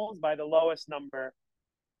all moles by the lowest number.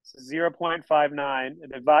 So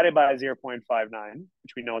 0.59 divided by 0.59,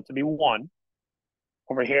 which we know it to be 1.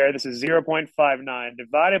 Over here, this is 0.59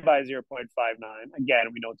 divided by 0.59.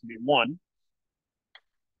 Again, we know it to be 1.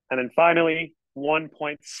 And then finally,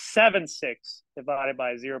 1.76 divided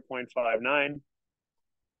by 0.59.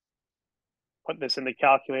 Put this in the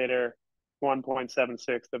calculator.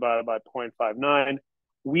 1.76 divided by 0.59.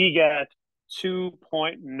 We get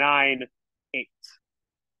 2.98.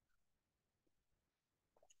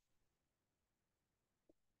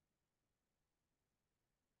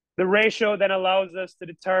 The ratio then allows us to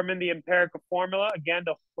determine the empirical formula. Again,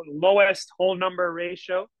 the lowest whole number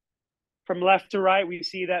ratio. From left to right, we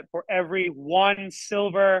see that for every 1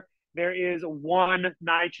 silver, there is 1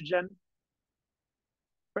 nitrogen.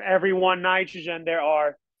 For every 1 nitrogen, there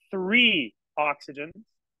are 3 oxygens.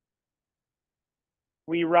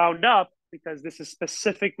 We round up because this is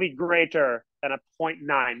specifically greater than a 0.9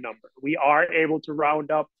 number. We are able to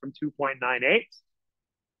round up from 2.98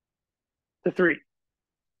 to 3.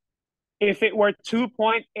 If it were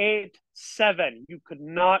 2.87, you could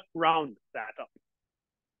not round that up.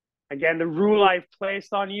 Again, the rule I've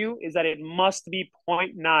placed on you is that it must be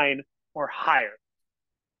 0.9 or higher.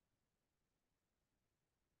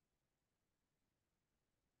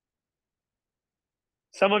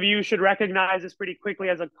 Some of you should recognize this pretty quickly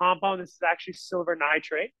as a compound. This is actually silver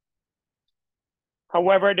nitrate.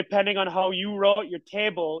 However, depending on how you wrote your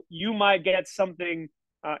table, you might get something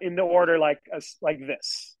in the order like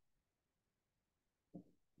this.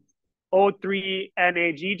 O3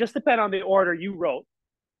 NAG, just depend on the order you wrote,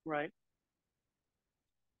 right?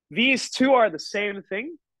 These two are the same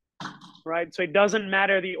thing, right? So it doesn't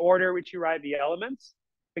matter the order which you write the elements,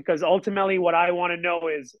 because ultimately what I want to know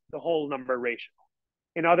is the whole number ratio.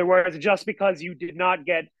 In other words, just because you did not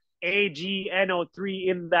get AgNO3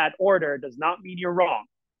 in that order does not mean you're wrong.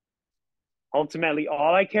 Ultimately,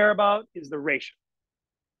 all I care about is the ratio.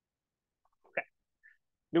 Okay.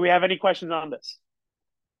 Do we have any questions on this?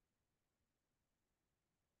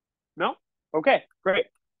 No? Okay, great.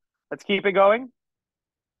 Let's keep it going.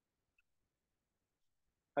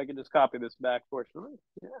 I can just copy this back, fortunately.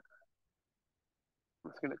 Yeah.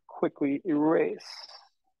 I'm just going to quickly erase.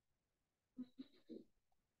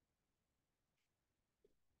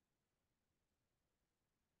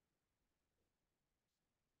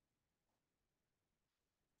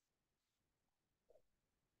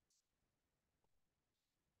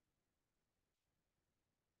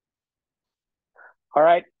 All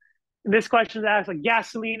right. This question is asked, a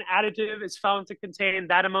gasoline additive is found to contain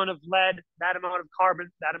that amount of lead, that amount of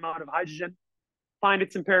carbon, that amount of hydrogen. Find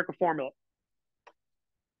its empirical formula.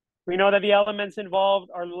 We know that the elements involved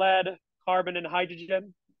are lead, carbon, and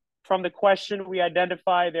hydrogen. From the question, we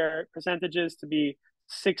identify their percentages to be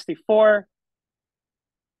 64,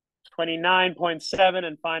 29.7,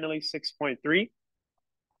 and finally 6.3.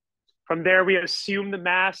 From there, we assume the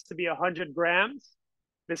mass to be 100 grams.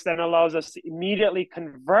 This then allows us to immediately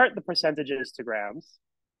convert the percentages to grams.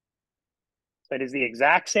 So it is the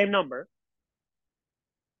exact same number.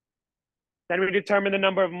 Then we determine the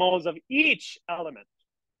number of moles of each element.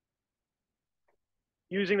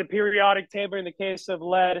 Using the periodic table, in the case of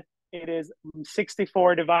lead, it is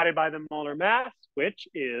 64 divided by the molar mass, which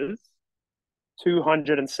is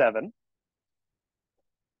 207.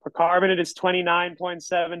 For carbon, it is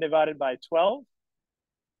 29.7 divided by 12.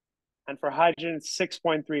 And for hydrogen, it's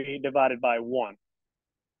 6.3 divided by 1.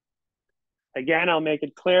 Again, I'll make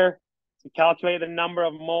it clear. To calculate the number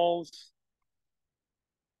of moles,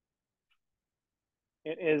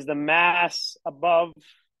 it is the mass above,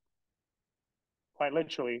 quite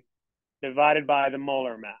literally, divided by the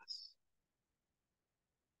molar mass.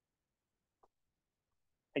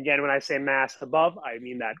 Again, when I say mass above, I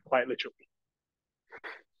mean that quite literally.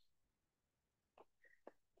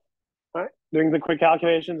 All right, doing the quick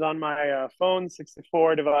calculations on my phone,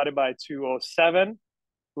 64 divided by 207.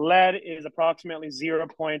 Lead is approximately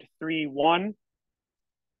 0.31.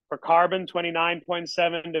 For carbon,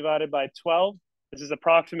 29.7 divided by 12. This is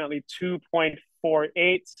approximately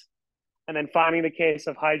 2.48. And then finding the case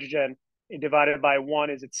of hydrogen, divided by 1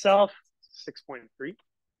 is itself 6.3.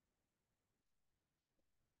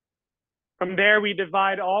 From there, we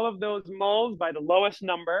divide all of those moles by the lowest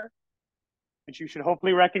number, which you should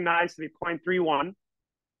hopefully recognize to be 0.31.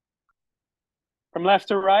 From left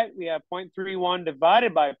to right, we have 0.31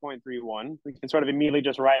 divided by 0.31. We can sort of immediately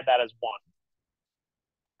just write that as 1.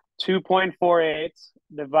 2.48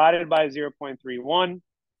 divided by 0.31,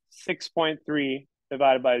 6.3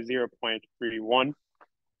 divided by 0.31.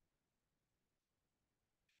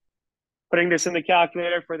 Putting this in the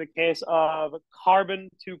calculator for the case of carbon,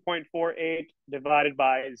 2.48 divided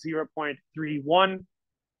by 0.31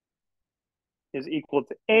 is equal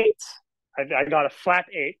to 8. I got a flat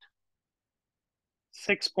 8.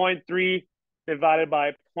 6.3 divided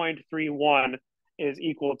by 0.31 is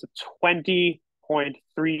equal to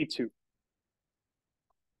 20.32.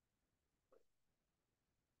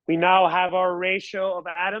 We now have our ratio of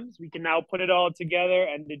atoms. We can now put it all together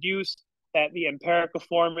and deduce that the empirical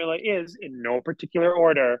formula is, in no particular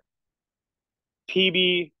order,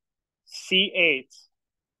 PbC8H20.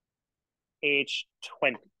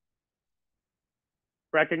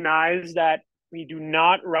 Recognize that We do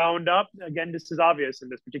not round up. Again, this is obvious in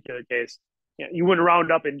this particular case. Yeah, you wouldn't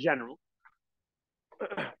round up in general.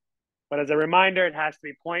 But as a reminder, it has to be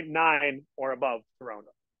zero point 0.9 or above to round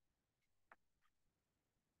up.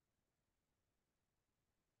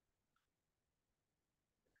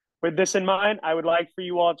 With this in mind, I would like for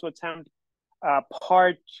you all to attempt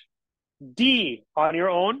part D on your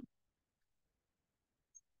own.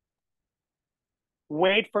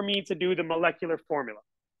 Wait for me to do the molecular formula.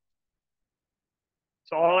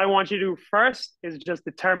 So all I want you to do first is just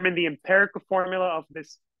determine the empirical formula of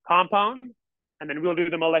this compound, and then we'll do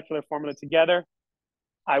the molecular formula together.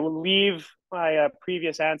 I will leave my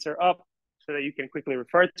previous answer up so that you can quickly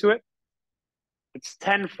refer to it. It's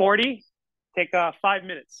 10:40. Take 5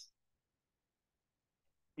 minutes.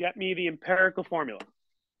 Get me the empirical formula.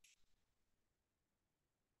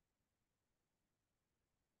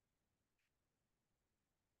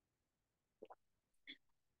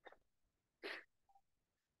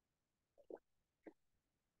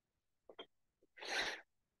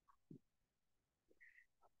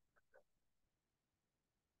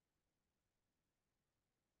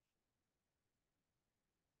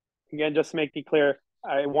 Again, just to make it clear,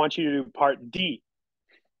 I want you to do part D.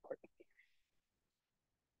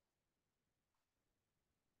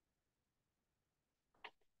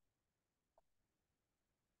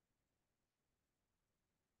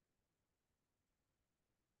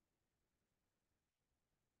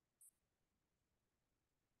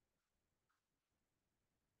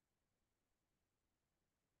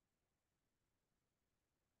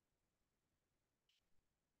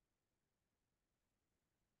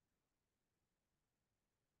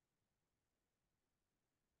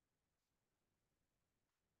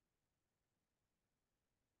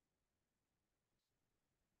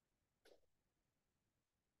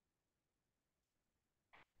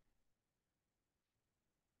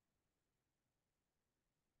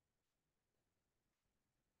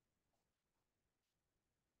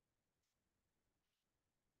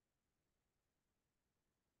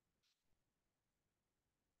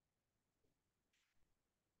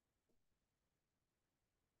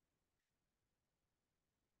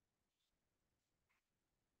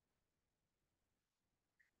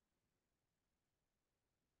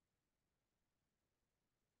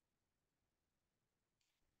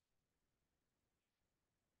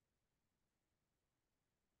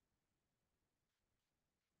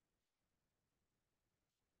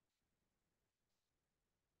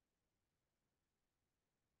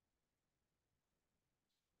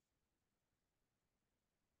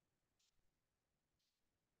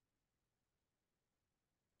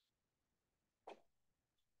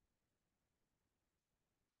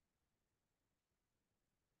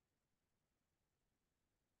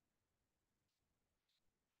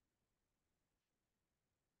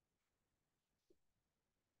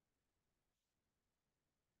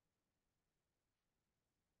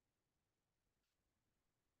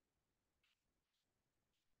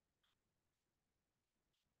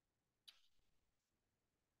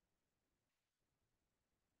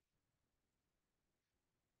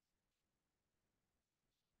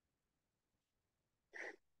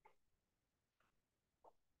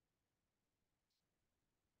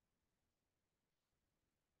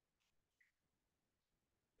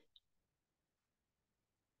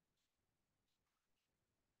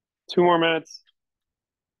 2 more minutes.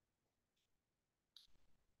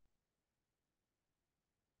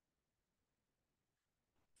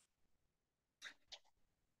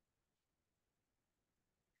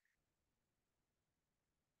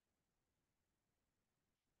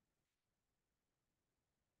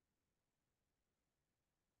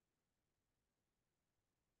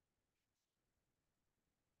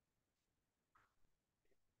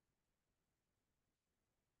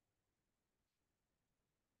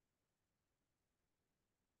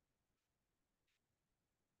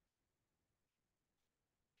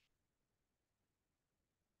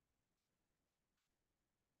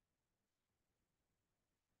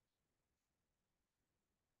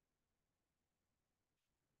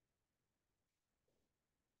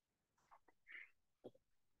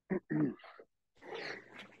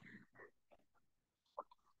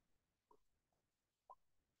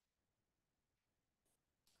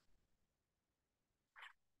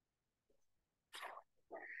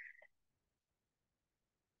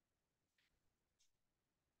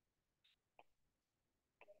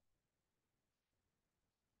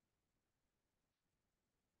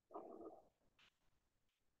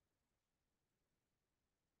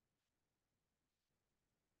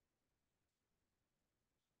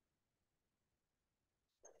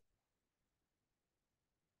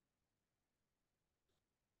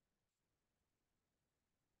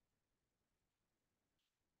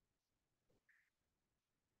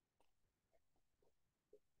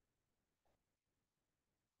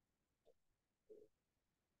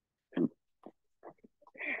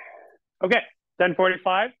 Okay,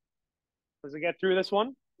 10:45. Let's get through this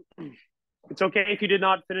one. It's okay if you did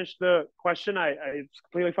not finish the question. It's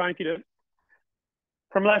completely fine if you did.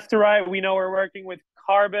 From left to right, we know we're working with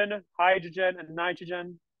carbon, hydrogen, and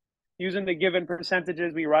nitrogen. Using the given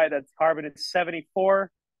percentages, we write that carbon is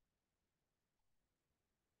 74,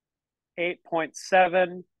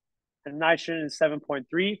 8.7, and nitrogen is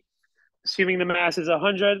 7.3. Assuming the mass is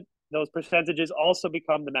 100, those percentages also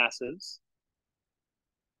become the masses.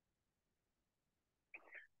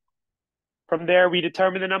 From there, we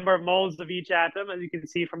determine the number of moles of each atom. As you can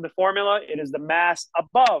see from the formula, it is the mass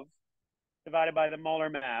above divided by the molar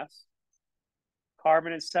mass.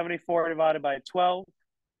 Carbon is 74 divided by 12.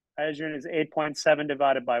 Hydrogen is 8.7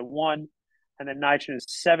 divided by 1. And then nitrogen is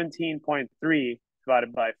 17.3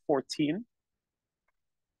 divided by 14.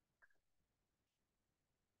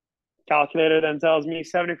 Calculator then tells me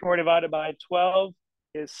 74 divided by 12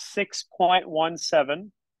 is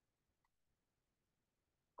 6.17.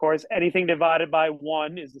 Of course, anything divided by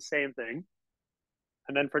 1 is the same thing.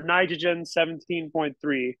 And then for nitrogen,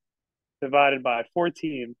 17.3 divided by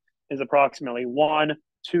 14 is approximately 1,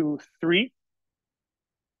 2, 3.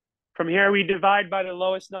 From here, we divide by the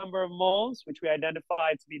lowest number of moles, which we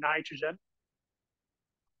identified to be nitrogen.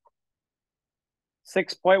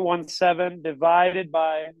 6.17 divided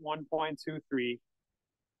by 1.23.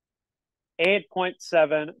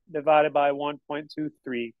 8.7 divided by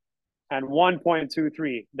 1.23. And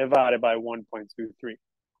 1.23 divided by 1.23.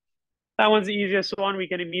 That one's the easiest one. We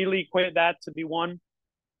can immediately equate that to be 1.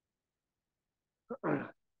 In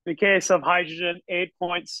the case of hydrogen,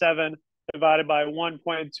 8.7 divided by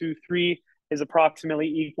 1.23 is approximately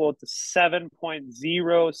equal to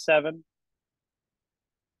 7.07.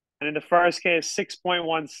 And in the first case,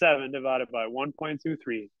 6.17 divided by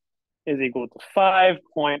 1.23 is equal to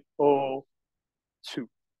 5.02.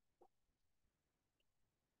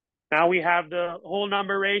 Now we have the whole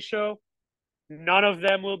number ratio. None of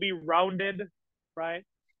them will be rounded, right?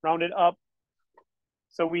 Rounded up.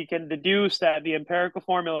 So we can deduce that the empirical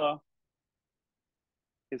formula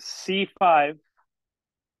is C5H7N.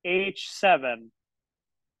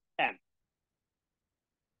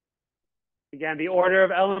 Again, the order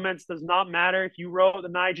of elements does not matter. If you wrote the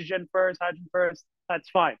nitrogen first, hydrogen first, that's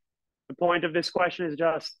fine. The point of this question is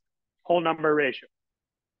just whole number ratio.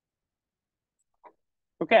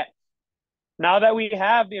 Okay. Now that we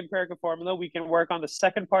have the empirical formula, we can work on the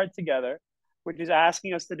second part together, which is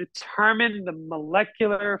asking us to determine the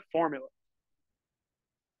molecular formula.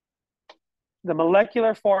 The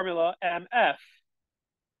molecular formula, MF,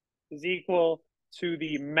 is equal to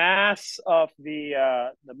the mass of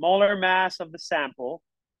the molar mass of the sample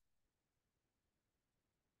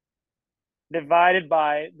divided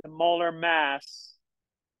by the molar mass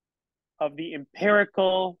of the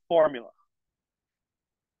empirical formula.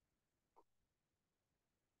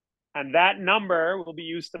 And that number will be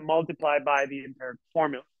used to multiply by the empirical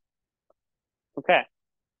formula. Okay.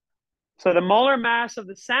 So the molar mass of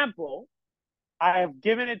the sample, I have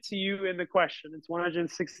given it to you in the question. It's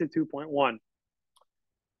 162.1.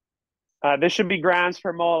 This should be grams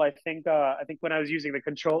per mole. I think when I was using the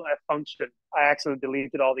control F function, I actually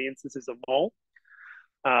deleted all the instances of mole.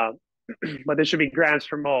 But this should be grams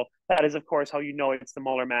per mole. That is, of course, how you know it's the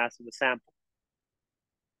molar mass of the sample.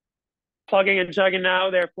 Plugging and chugging now,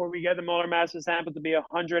 therefore, we get the molar mass of the sample to be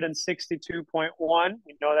 162.1.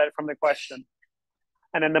 We know that from the question.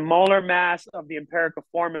 And then the molar mass of the empirical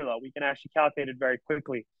formula, we can actually calculate it very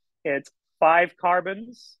quickly. It's 5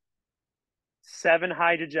 carbons, 7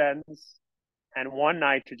 hydrogens, and 1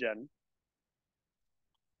 nitrogen.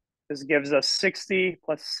 This gives us 60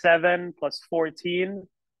 plus 7 plus 14.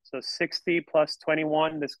 So 60 plus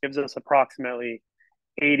 21, this gives us approximately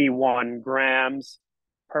 81 grams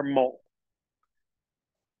per mole.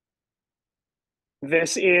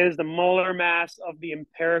 This is the molar mass of the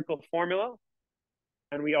empirical formula.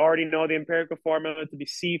 And we already know the empirical formula to be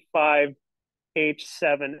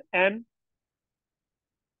C5H7N.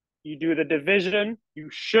 You do the division,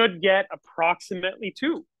 you should get approximately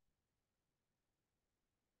 2.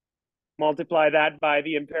 Multiply that by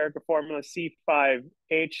the empirical formula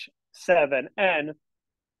C5H7N.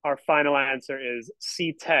 Our final answer is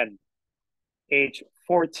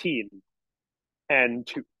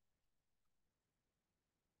C10H14N2.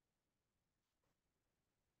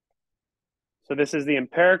 So this is the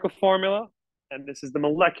empirical formula, and this is the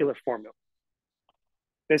molecular formula.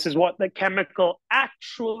 This is what the chemical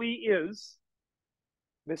actually is.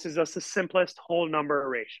 This is just the simplest whole number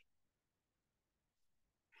ratio.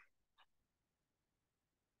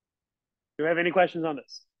 Do you have any questions on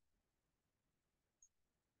this?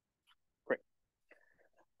 Great.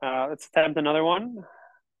 Let's attempt another one.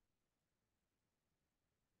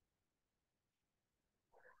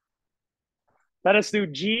 Let us do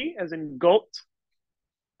G as in goat.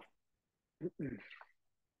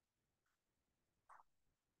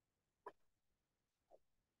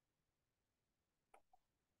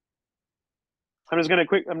 I'm just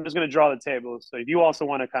gonna draw the table. So if you also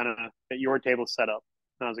want to kind of get your table set up,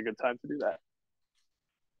 now's a good time to do that.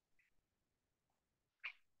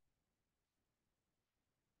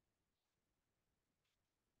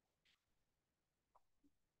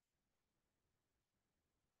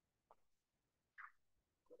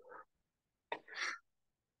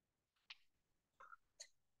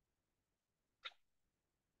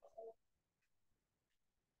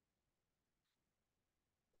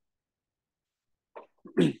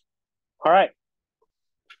 All right.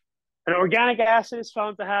 An organic acid is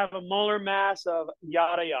found to have a molar mass of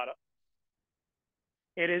yada yada.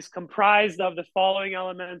 It is comprised of the following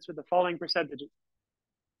elements with the following percentages.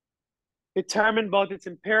 Determine both its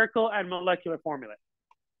empirical and molecular formula.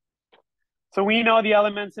 So we know the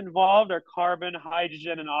elements involved are carbon,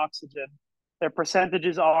 hydrogen, and oxygen. Their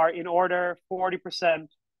percentages are in order 40%,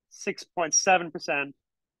 6.7%,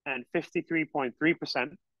 and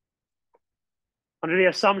 53.3%. Under the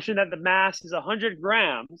assumption that the mass is 100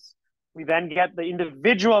 grams, we then get the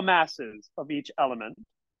individual masses of each element.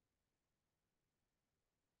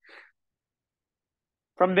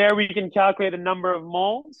 From there, we can calculate the number of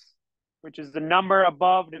moles, which is the number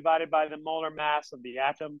above divided by the molar mass of the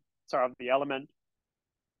atom, of the element.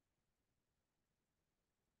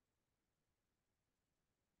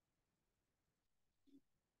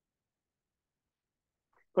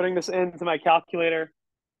 Putting this into my calculator,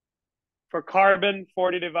 for carbon,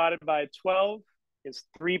 40 divided by 12 is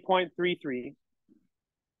 3.33.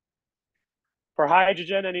 For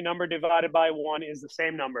hydrogen, any number divided by 1 is the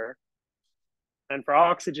same number. And for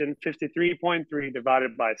oxygen, 53.3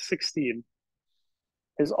 divided by 16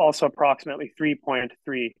 is also approximately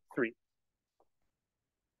 3.33.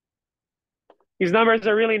 These numbers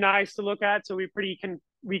are really nice to look at, so we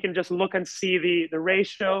can just look and see the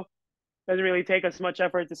ratio. Doesn't really take us much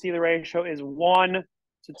effort to see the ratio is 1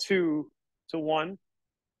 to 2 to 1.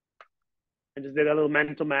 I just did a little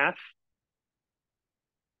mental math.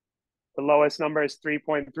 The lowest number is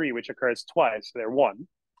 3.3, which occurs twice, so they're 1.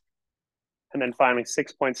 And then finally,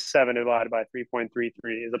 6.7 divided by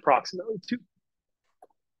 3.33 is approximately 2.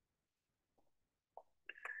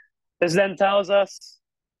 This then tells us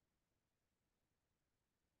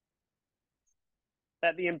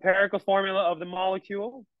that the empirical formula of the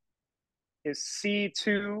molecule is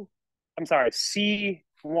C1H2O.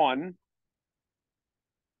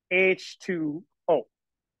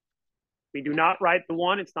 We do not write the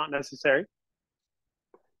 1, it's not necessary.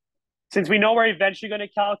 Since we know we're eventually going to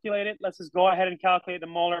calculate it, let's just go ahead and calculate the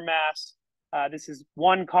molar mass. This is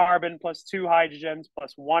 1 carbon plus 2 hydrogens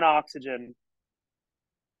plus 1 oxygen.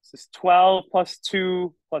 This is 12 plus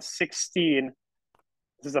 2 plus 16.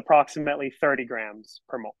 This is approximately 30 grams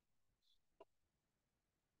per mole.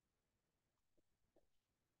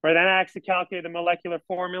 We're then asked to calculate the molecular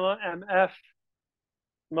formula, MF.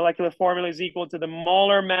 The molecular formula is equal to the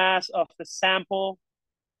molar mass of the sample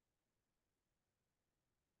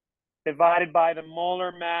divided by the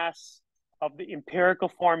molar mass of the empirical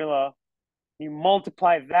formula. You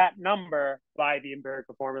multiply that number by the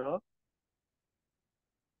empirical formula.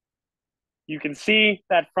 You can see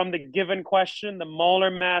that from the given question, the molar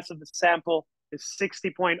mass of the sample is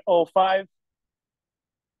 60.05.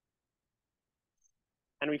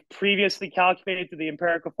 And we've previously calculated the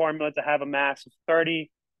empirical formula to have a mass of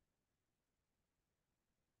 30.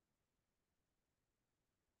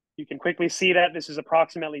 You can quickly see that this is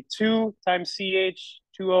approximately 2 times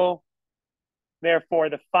CH2O. Therefore,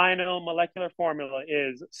 the final molecular formula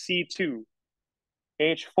is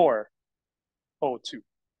C2H4O2.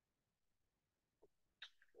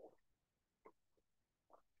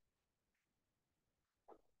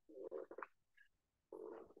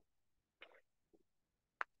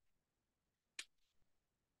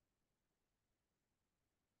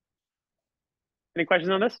 Any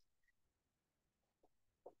questions on this?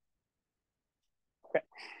 Okay.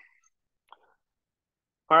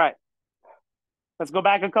 All right. Let's go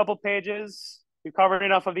back a couple pages. We've covered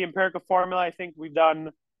enough of the empirical formula. I think we've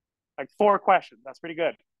done like 4 questions. That's pretty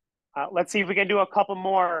good. Let's see if we can do a couple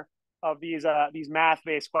more of these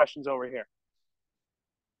math-based questions over here.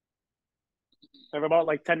 We have about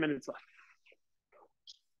like 10 minutes left.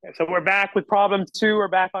 Okay, so we're back with problem 2. We're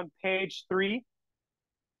back on page 3.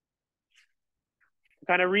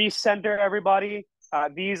 Kind of recenter everybody.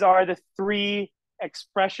 These are the 3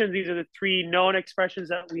 expressions. These are the 3 known expressions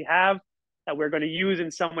that we have that we're going to use in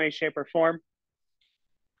some way, shape, or form.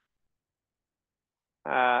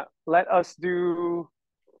 Let us do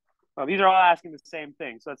Well, these are all asking the same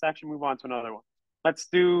thing. So let's actually move on to another one. Let's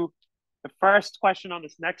do the first question on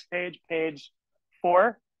this next page, page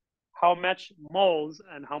 4. How much moles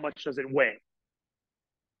and how much does it weigh?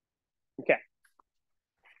 Okay.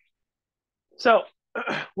 So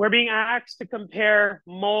we're being asked to compare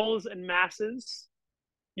moles and masses.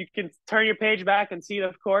 You can turn your page back and see it,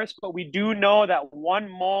 of course, but we do know that 1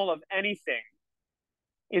 mole of anything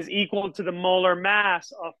is equal to the molar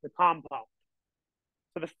mass of the compound.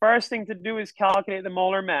 So the first thing to do is calculate the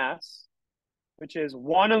molar mass, which is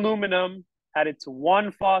 1 aluminum added to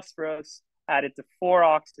 1 phosphorus added to 4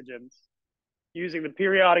 oxygens. Using the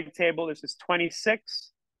periodic table, this is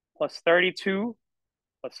 26 plus 32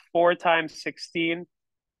 plus 4 times 16.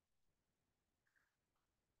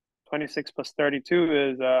 26 plus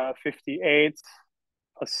 32 is 58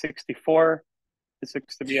 plus 64. This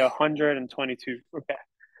looks to be 122. Okay.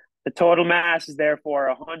 The total mass is therefore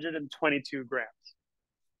 122 grams.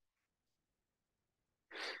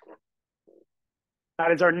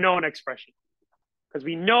 That is our known expression. Because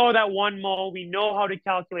we know that 1 mole, we know how to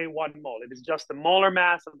calculate 1 mole. It is just the molar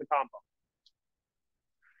mass of the compound.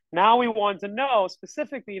 Now we want to know,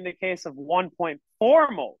 specifically in the case of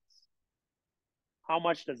 1.4 moles, how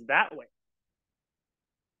much does that weigh?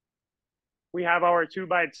 We have our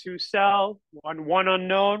 2x2 cell, one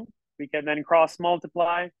unknown. We can then cross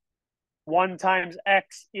multiply. 1 times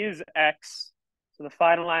x is x. So the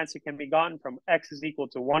final answer can be gotten from x is equal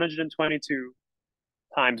to 122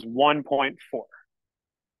 times 1.4.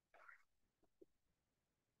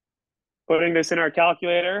 Putting this in our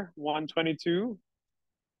calculator, 122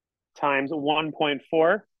 times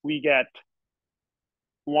 1.4, we get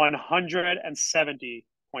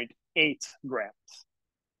 170.8 grams.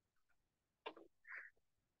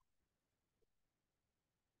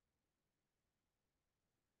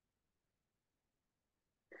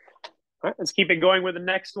 All right, let's keep it going with the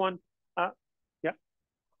next one. Yeah.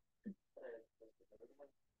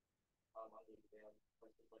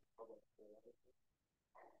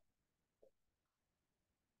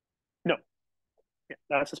 No. Yeah,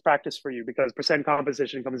 that's just practice for you because percent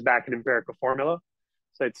composition comes back in empirical formula.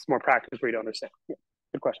 So it's more practice for you to understand. Yeah,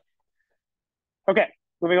 good question. Okay,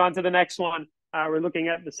 moving on to the next one. We're looking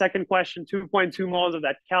at the second question, 2.2 moles of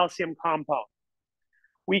that calcium compound.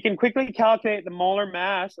 We can quickly calculate the molar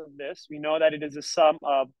mass of this. We know that it is a sum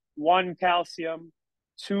of 1 calcium,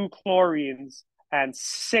 2 chlorines, and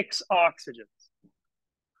 6 oxygens.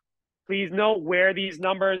 Please note where these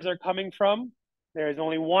numbers are coming from. There is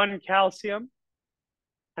only 1 calcium,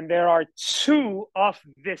 and there are 2 of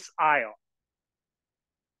this ion.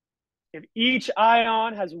 If each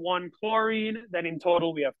ion has 1 chlorine, then in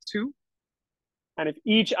total we have 2. And if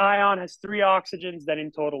each ion has 3 oxygens, then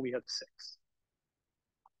in total we have 6.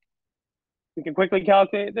 We can quickly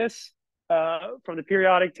calculate this. From the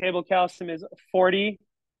periodic table, calcium is 40.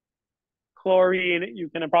 Chlorine, you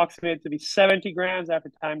can approximate it to be 70 grams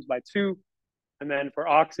after times by 2. And then for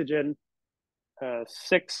oxygen,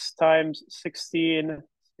 6 times 16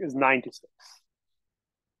 is 96.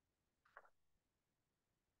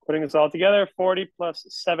 Putting this all together, 40 plus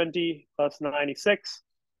 70 plus 96.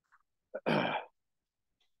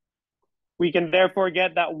 We can therefore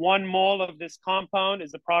get that 1 mole of this compound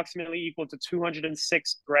is approximately equal to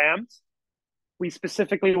 206 grams. We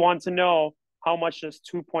specifically want to know how much does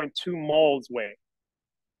 2.2 moles weigh.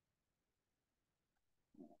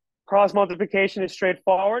 Cross multiplication is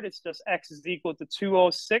straightforward. It's just x is equal to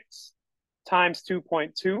 206 times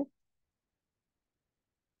 2.2.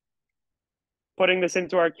 Putting this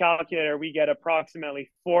into our calculator, we get approximately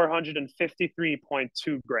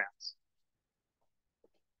 453.2 grams.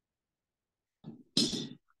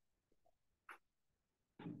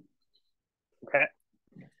 Okay.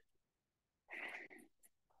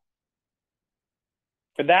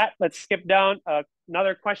 For that, let's skip down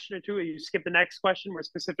another question or two. You skip the next question. We're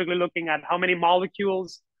specifically looking at how many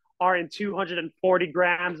molecules are in 240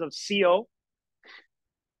 grams of CO.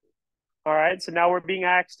 All right, so now we're being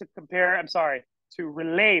asked to compare, to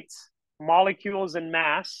relate molecules and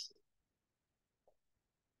mass.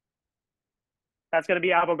 That's going to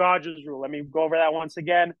be Avogadro's rule. Let me go over that once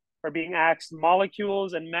again. We're being asked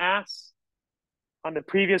molecules and mass. On the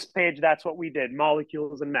previous page, that's what we did,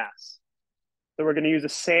 molecules and mass. So we're going to use the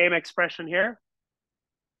same expression here.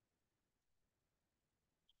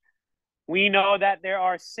 We know that there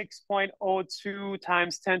are 6.02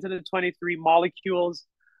 times 10 to the 23 molecules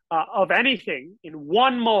of anything in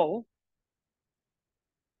 1 mole.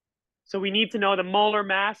 So we need to know the molar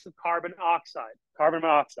mass of carbon monoxide.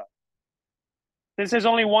 This is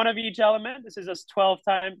only one of each element. This is just 12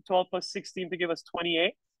 plus 16 to give us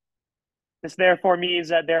 28. This therefore means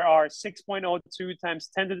that there are 6.02 times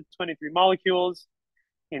 10 to the 23 molecules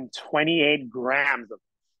in 28 grams of it.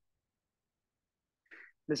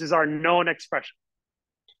 This is our known expression.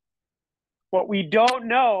 What we don't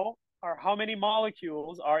know are how many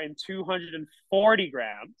molecules are in 240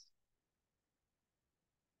 grams.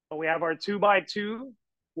 But we have our 2 by 2,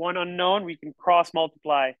 one unknown, we can cross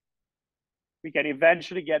multiply. We can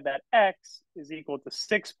eventually get that x is equal to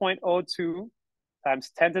 6.02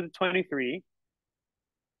 times 10 to the 23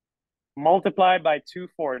 multiplied by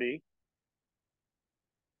 240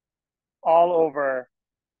 all over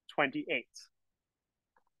 28.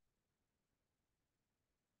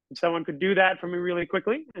 If someone could do that for me really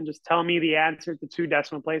quickly and just tell me the answer to 2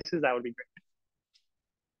 decimal places, that would be great.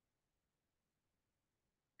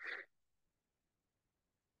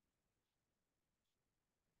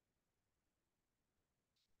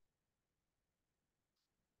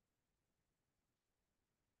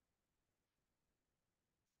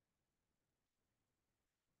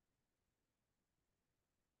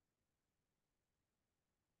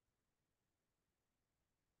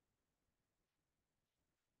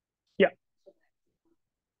 Yeah.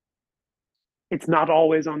 It's not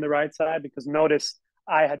always on the right side because notice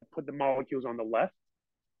I had put the molecules on the left.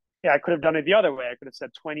 Yeah, I could have done it the other way. I could have said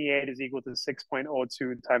 28 is equal to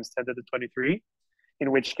 6.02 times 10 to the 23,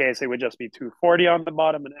 in which case it would just be 240 on the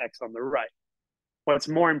bottom and x on the right. What's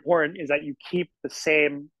more important is that you keep the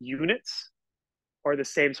same units or the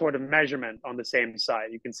same sort of measurement on the same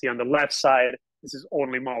side. You can see on the left side, this is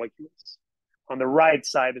only molecules. On the right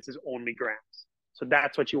side, this is only grams. So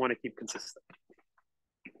that's what you want to keep consistent.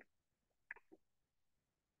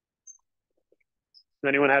 Does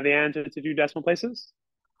anyone have the answer to 2 decimal places?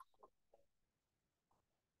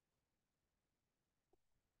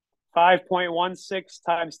 5.16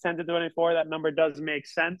 times 10 to the 24, that number does make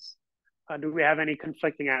sense. Do we have any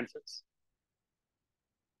conflicting answers?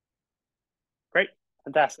 Great,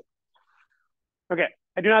 fantastic. Okay,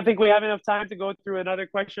 I do not think we have enough time to go through another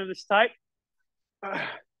question of this type.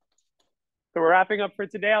 So we're wrapping up for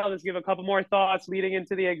today. I'll just give a couple more thoughts leading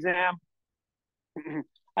into the exam.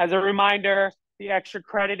 As a reminder, the extra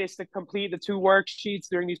credit is to complete the 2 worksheets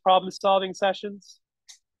during these problem-solving sessions.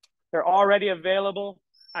 They're already available.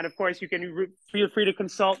 And of course, you can feel free to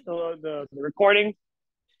consult the recording.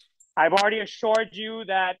 I've already assured you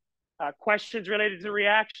that questions related to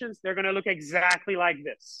reactions, they're going to look exactly like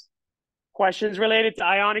this. Questions related to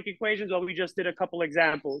ionic equations, well, we just did a couple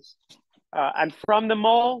examples. And from the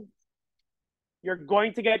mole, you're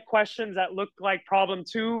going to get questions that look like problem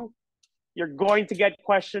 2. You're going to get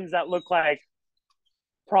questions that look like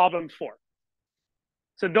problem 4.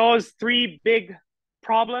 So those 3 big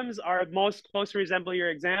problems are most closely resemble your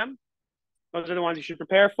exam. Those are the ones you should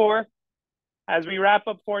prepare for. As we wrap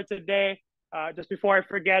up for today, just before I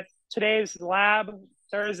forget, today's lab,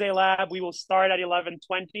 Thursday lab, we will start at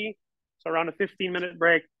 11:20, so around a 15-minute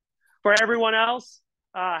break. For everyone else,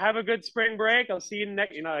 have a good spring break. I'll see you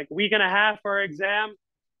next, like a week and a half for our exam.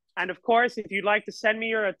 And of course, if you'd like to send me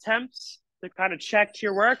your attempts to kind of check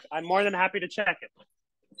your work, I'm more than happy to check it.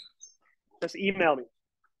 Just email me.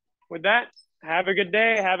 With that, have a good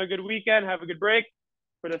day, have a good weekend, have a good break.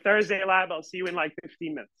 For the Thursday lab, I'll see you in like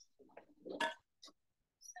 15 minutes.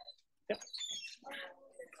 Yep.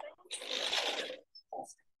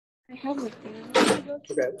 I have a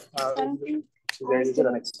Okay. Is it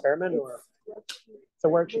an experiment or it's a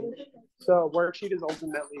worksheet? So a worksheet is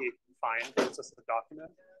ultimately fine. It's just a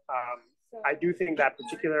document. I do think that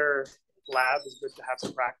particular lab is good to have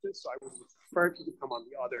some practice. So I would prefer you to come on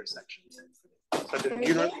the other section. So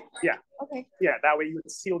yeah. Okay. Yeah, that way you would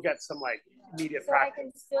still get some like immediate practice. I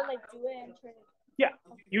can still like do it and turn it. Yeah,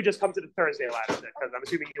 okay. You just come to the Thursday lab because I'm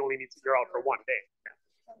assuming you only need to. You're out for 1 day. Yeah.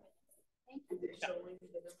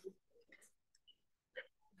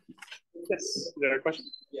 Yes. Is there a question?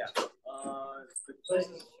 Yeah.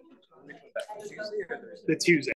 The Tuesday.